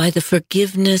by the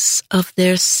forgiveness of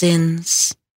their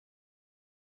sins.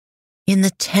 In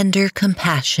the tender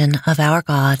compassion of our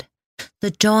God,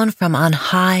 the dawn from on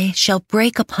high shall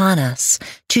break upon us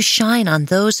to shine on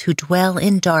those who dwell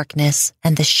in darkness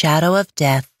and the shadow of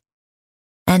death,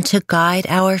 and to guide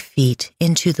our feet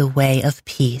into the way of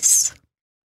peace.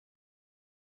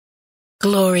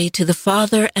 Glory to the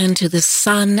Father, and to the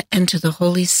Son, and to the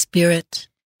Holy Spirit.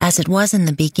 As it was in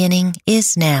the beginning,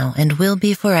 is now, and will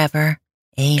be forever.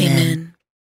 Amen. Amen.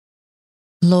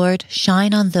 Lord,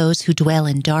 shine on those who dwell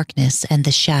in darkness and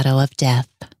the shadow of death.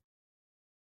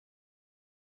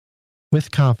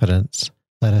 With confidence,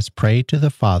 let us pray to the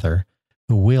Father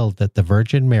who willed that the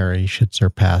Virgin Mary should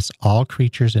surpass all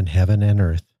creatures in heaven and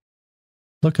earth.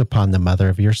 Look upon the mother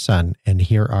of your Son and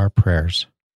hear our prayers.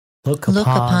 Look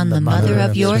upon the mother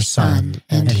of your Son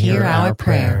and hear our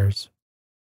prayers.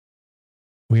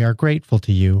 We are grateful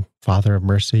to you, Father of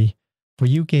mercy, for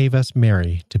you gave us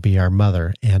Mary to be our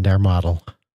mother and our model.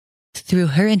 Through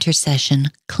her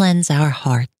intercession, cleanse our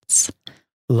hearts.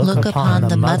 Look upon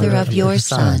the mother of your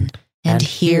Son and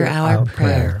hear our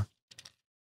prayer.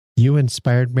 You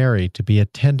inspired Mary to be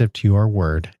attentive to your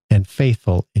word and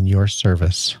faithful in your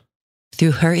service.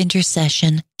 Through her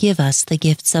intercession, give us the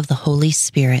gifts of the Holy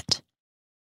Spirit.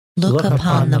 Look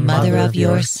upon the mother of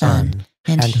your Son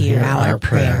and hear our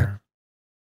prayer.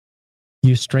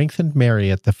 You strengthened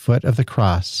Mary at the foot of the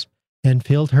cross and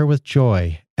filled her with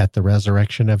joy at the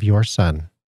resurrection of your Son.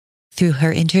 Through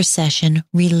her intercession,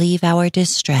 relieve our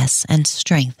distress and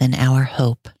strengthen our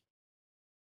hope.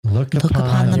 Look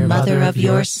upon the mother of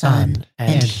your Son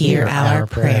and hear our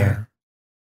prayer.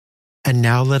 And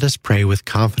now let us pray with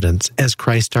confidence as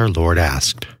Christ our Lord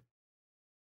asked.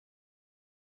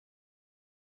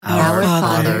 Our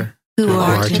Father, who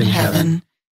art in heaven,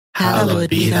 hallowed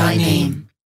be thy name.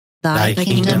 Thy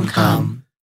kingdom come,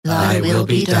 thy will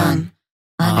be done,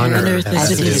 on earth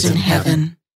as it is in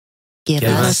heaven. Give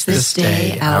us this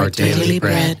day our daily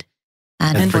bread,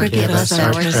 and forgive us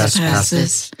our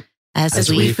trespasses, as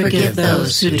we forgive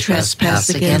those who trespass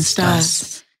against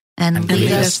us. And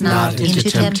lead us not into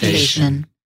temptation,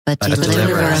 but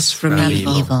deliver us from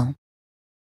evil.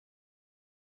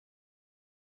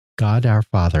 God our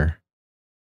Father,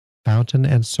 fountain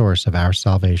and source of our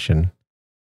salvation,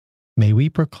 may we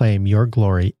proclaim your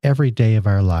glory every day of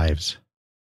our lives,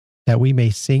 that we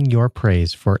may sing your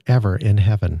praise forever in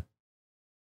heaven.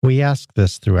 We ask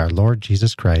this through our Lord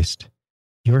Jesus Christ,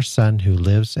 your Son, who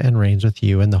lives and reigns with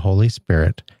you in the Holy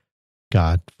Spirit,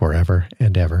 God, forever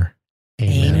and ever.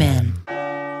 Amen.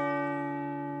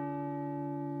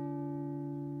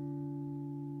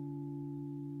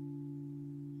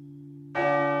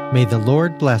 May the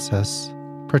Lord bless us,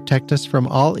 protect us from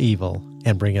all evil,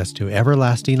 and bring us to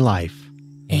everlasting life.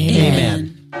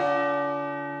 Amen.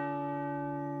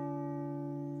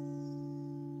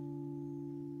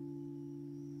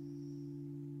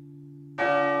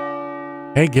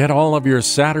 Hey, get all of your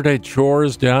Saturday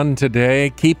chores done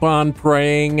today. Keep on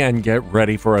praying and get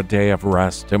ready for a day of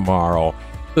rest tomorrow.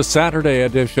 The Saturday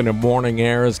edition of Morning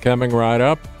Air is coming right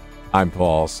up. I'm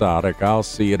Paul Sadek. I'll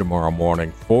see you tomorrow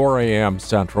morning, 4 a.m.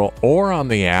 Central, or on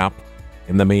the app.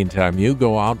 In the meantime, you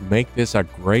go out and make this a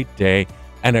great day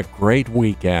and a great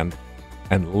weekend,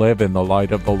 and live in the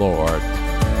light of the Lord.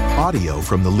 Audio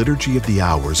from the Liturgy of the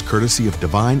Hours, courtesy of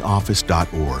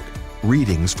DivineOffice.org.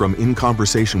 Readings from In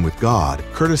Conversation with God,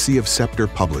 courtesy of Scepter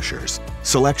Publishers.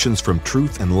 Selections from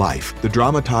Truth and Life, the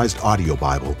dramatized audio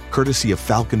Bible, courtesy of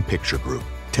Falcon Picture Group.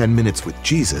 10 Minutes with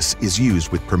Jesus is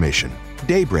used with permission.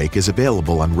 Daybreak is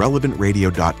available on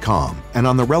RelevantRadio.com and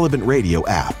on the Relevant Radio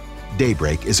app.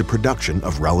 Daybreak is a production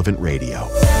of Relevant Radio.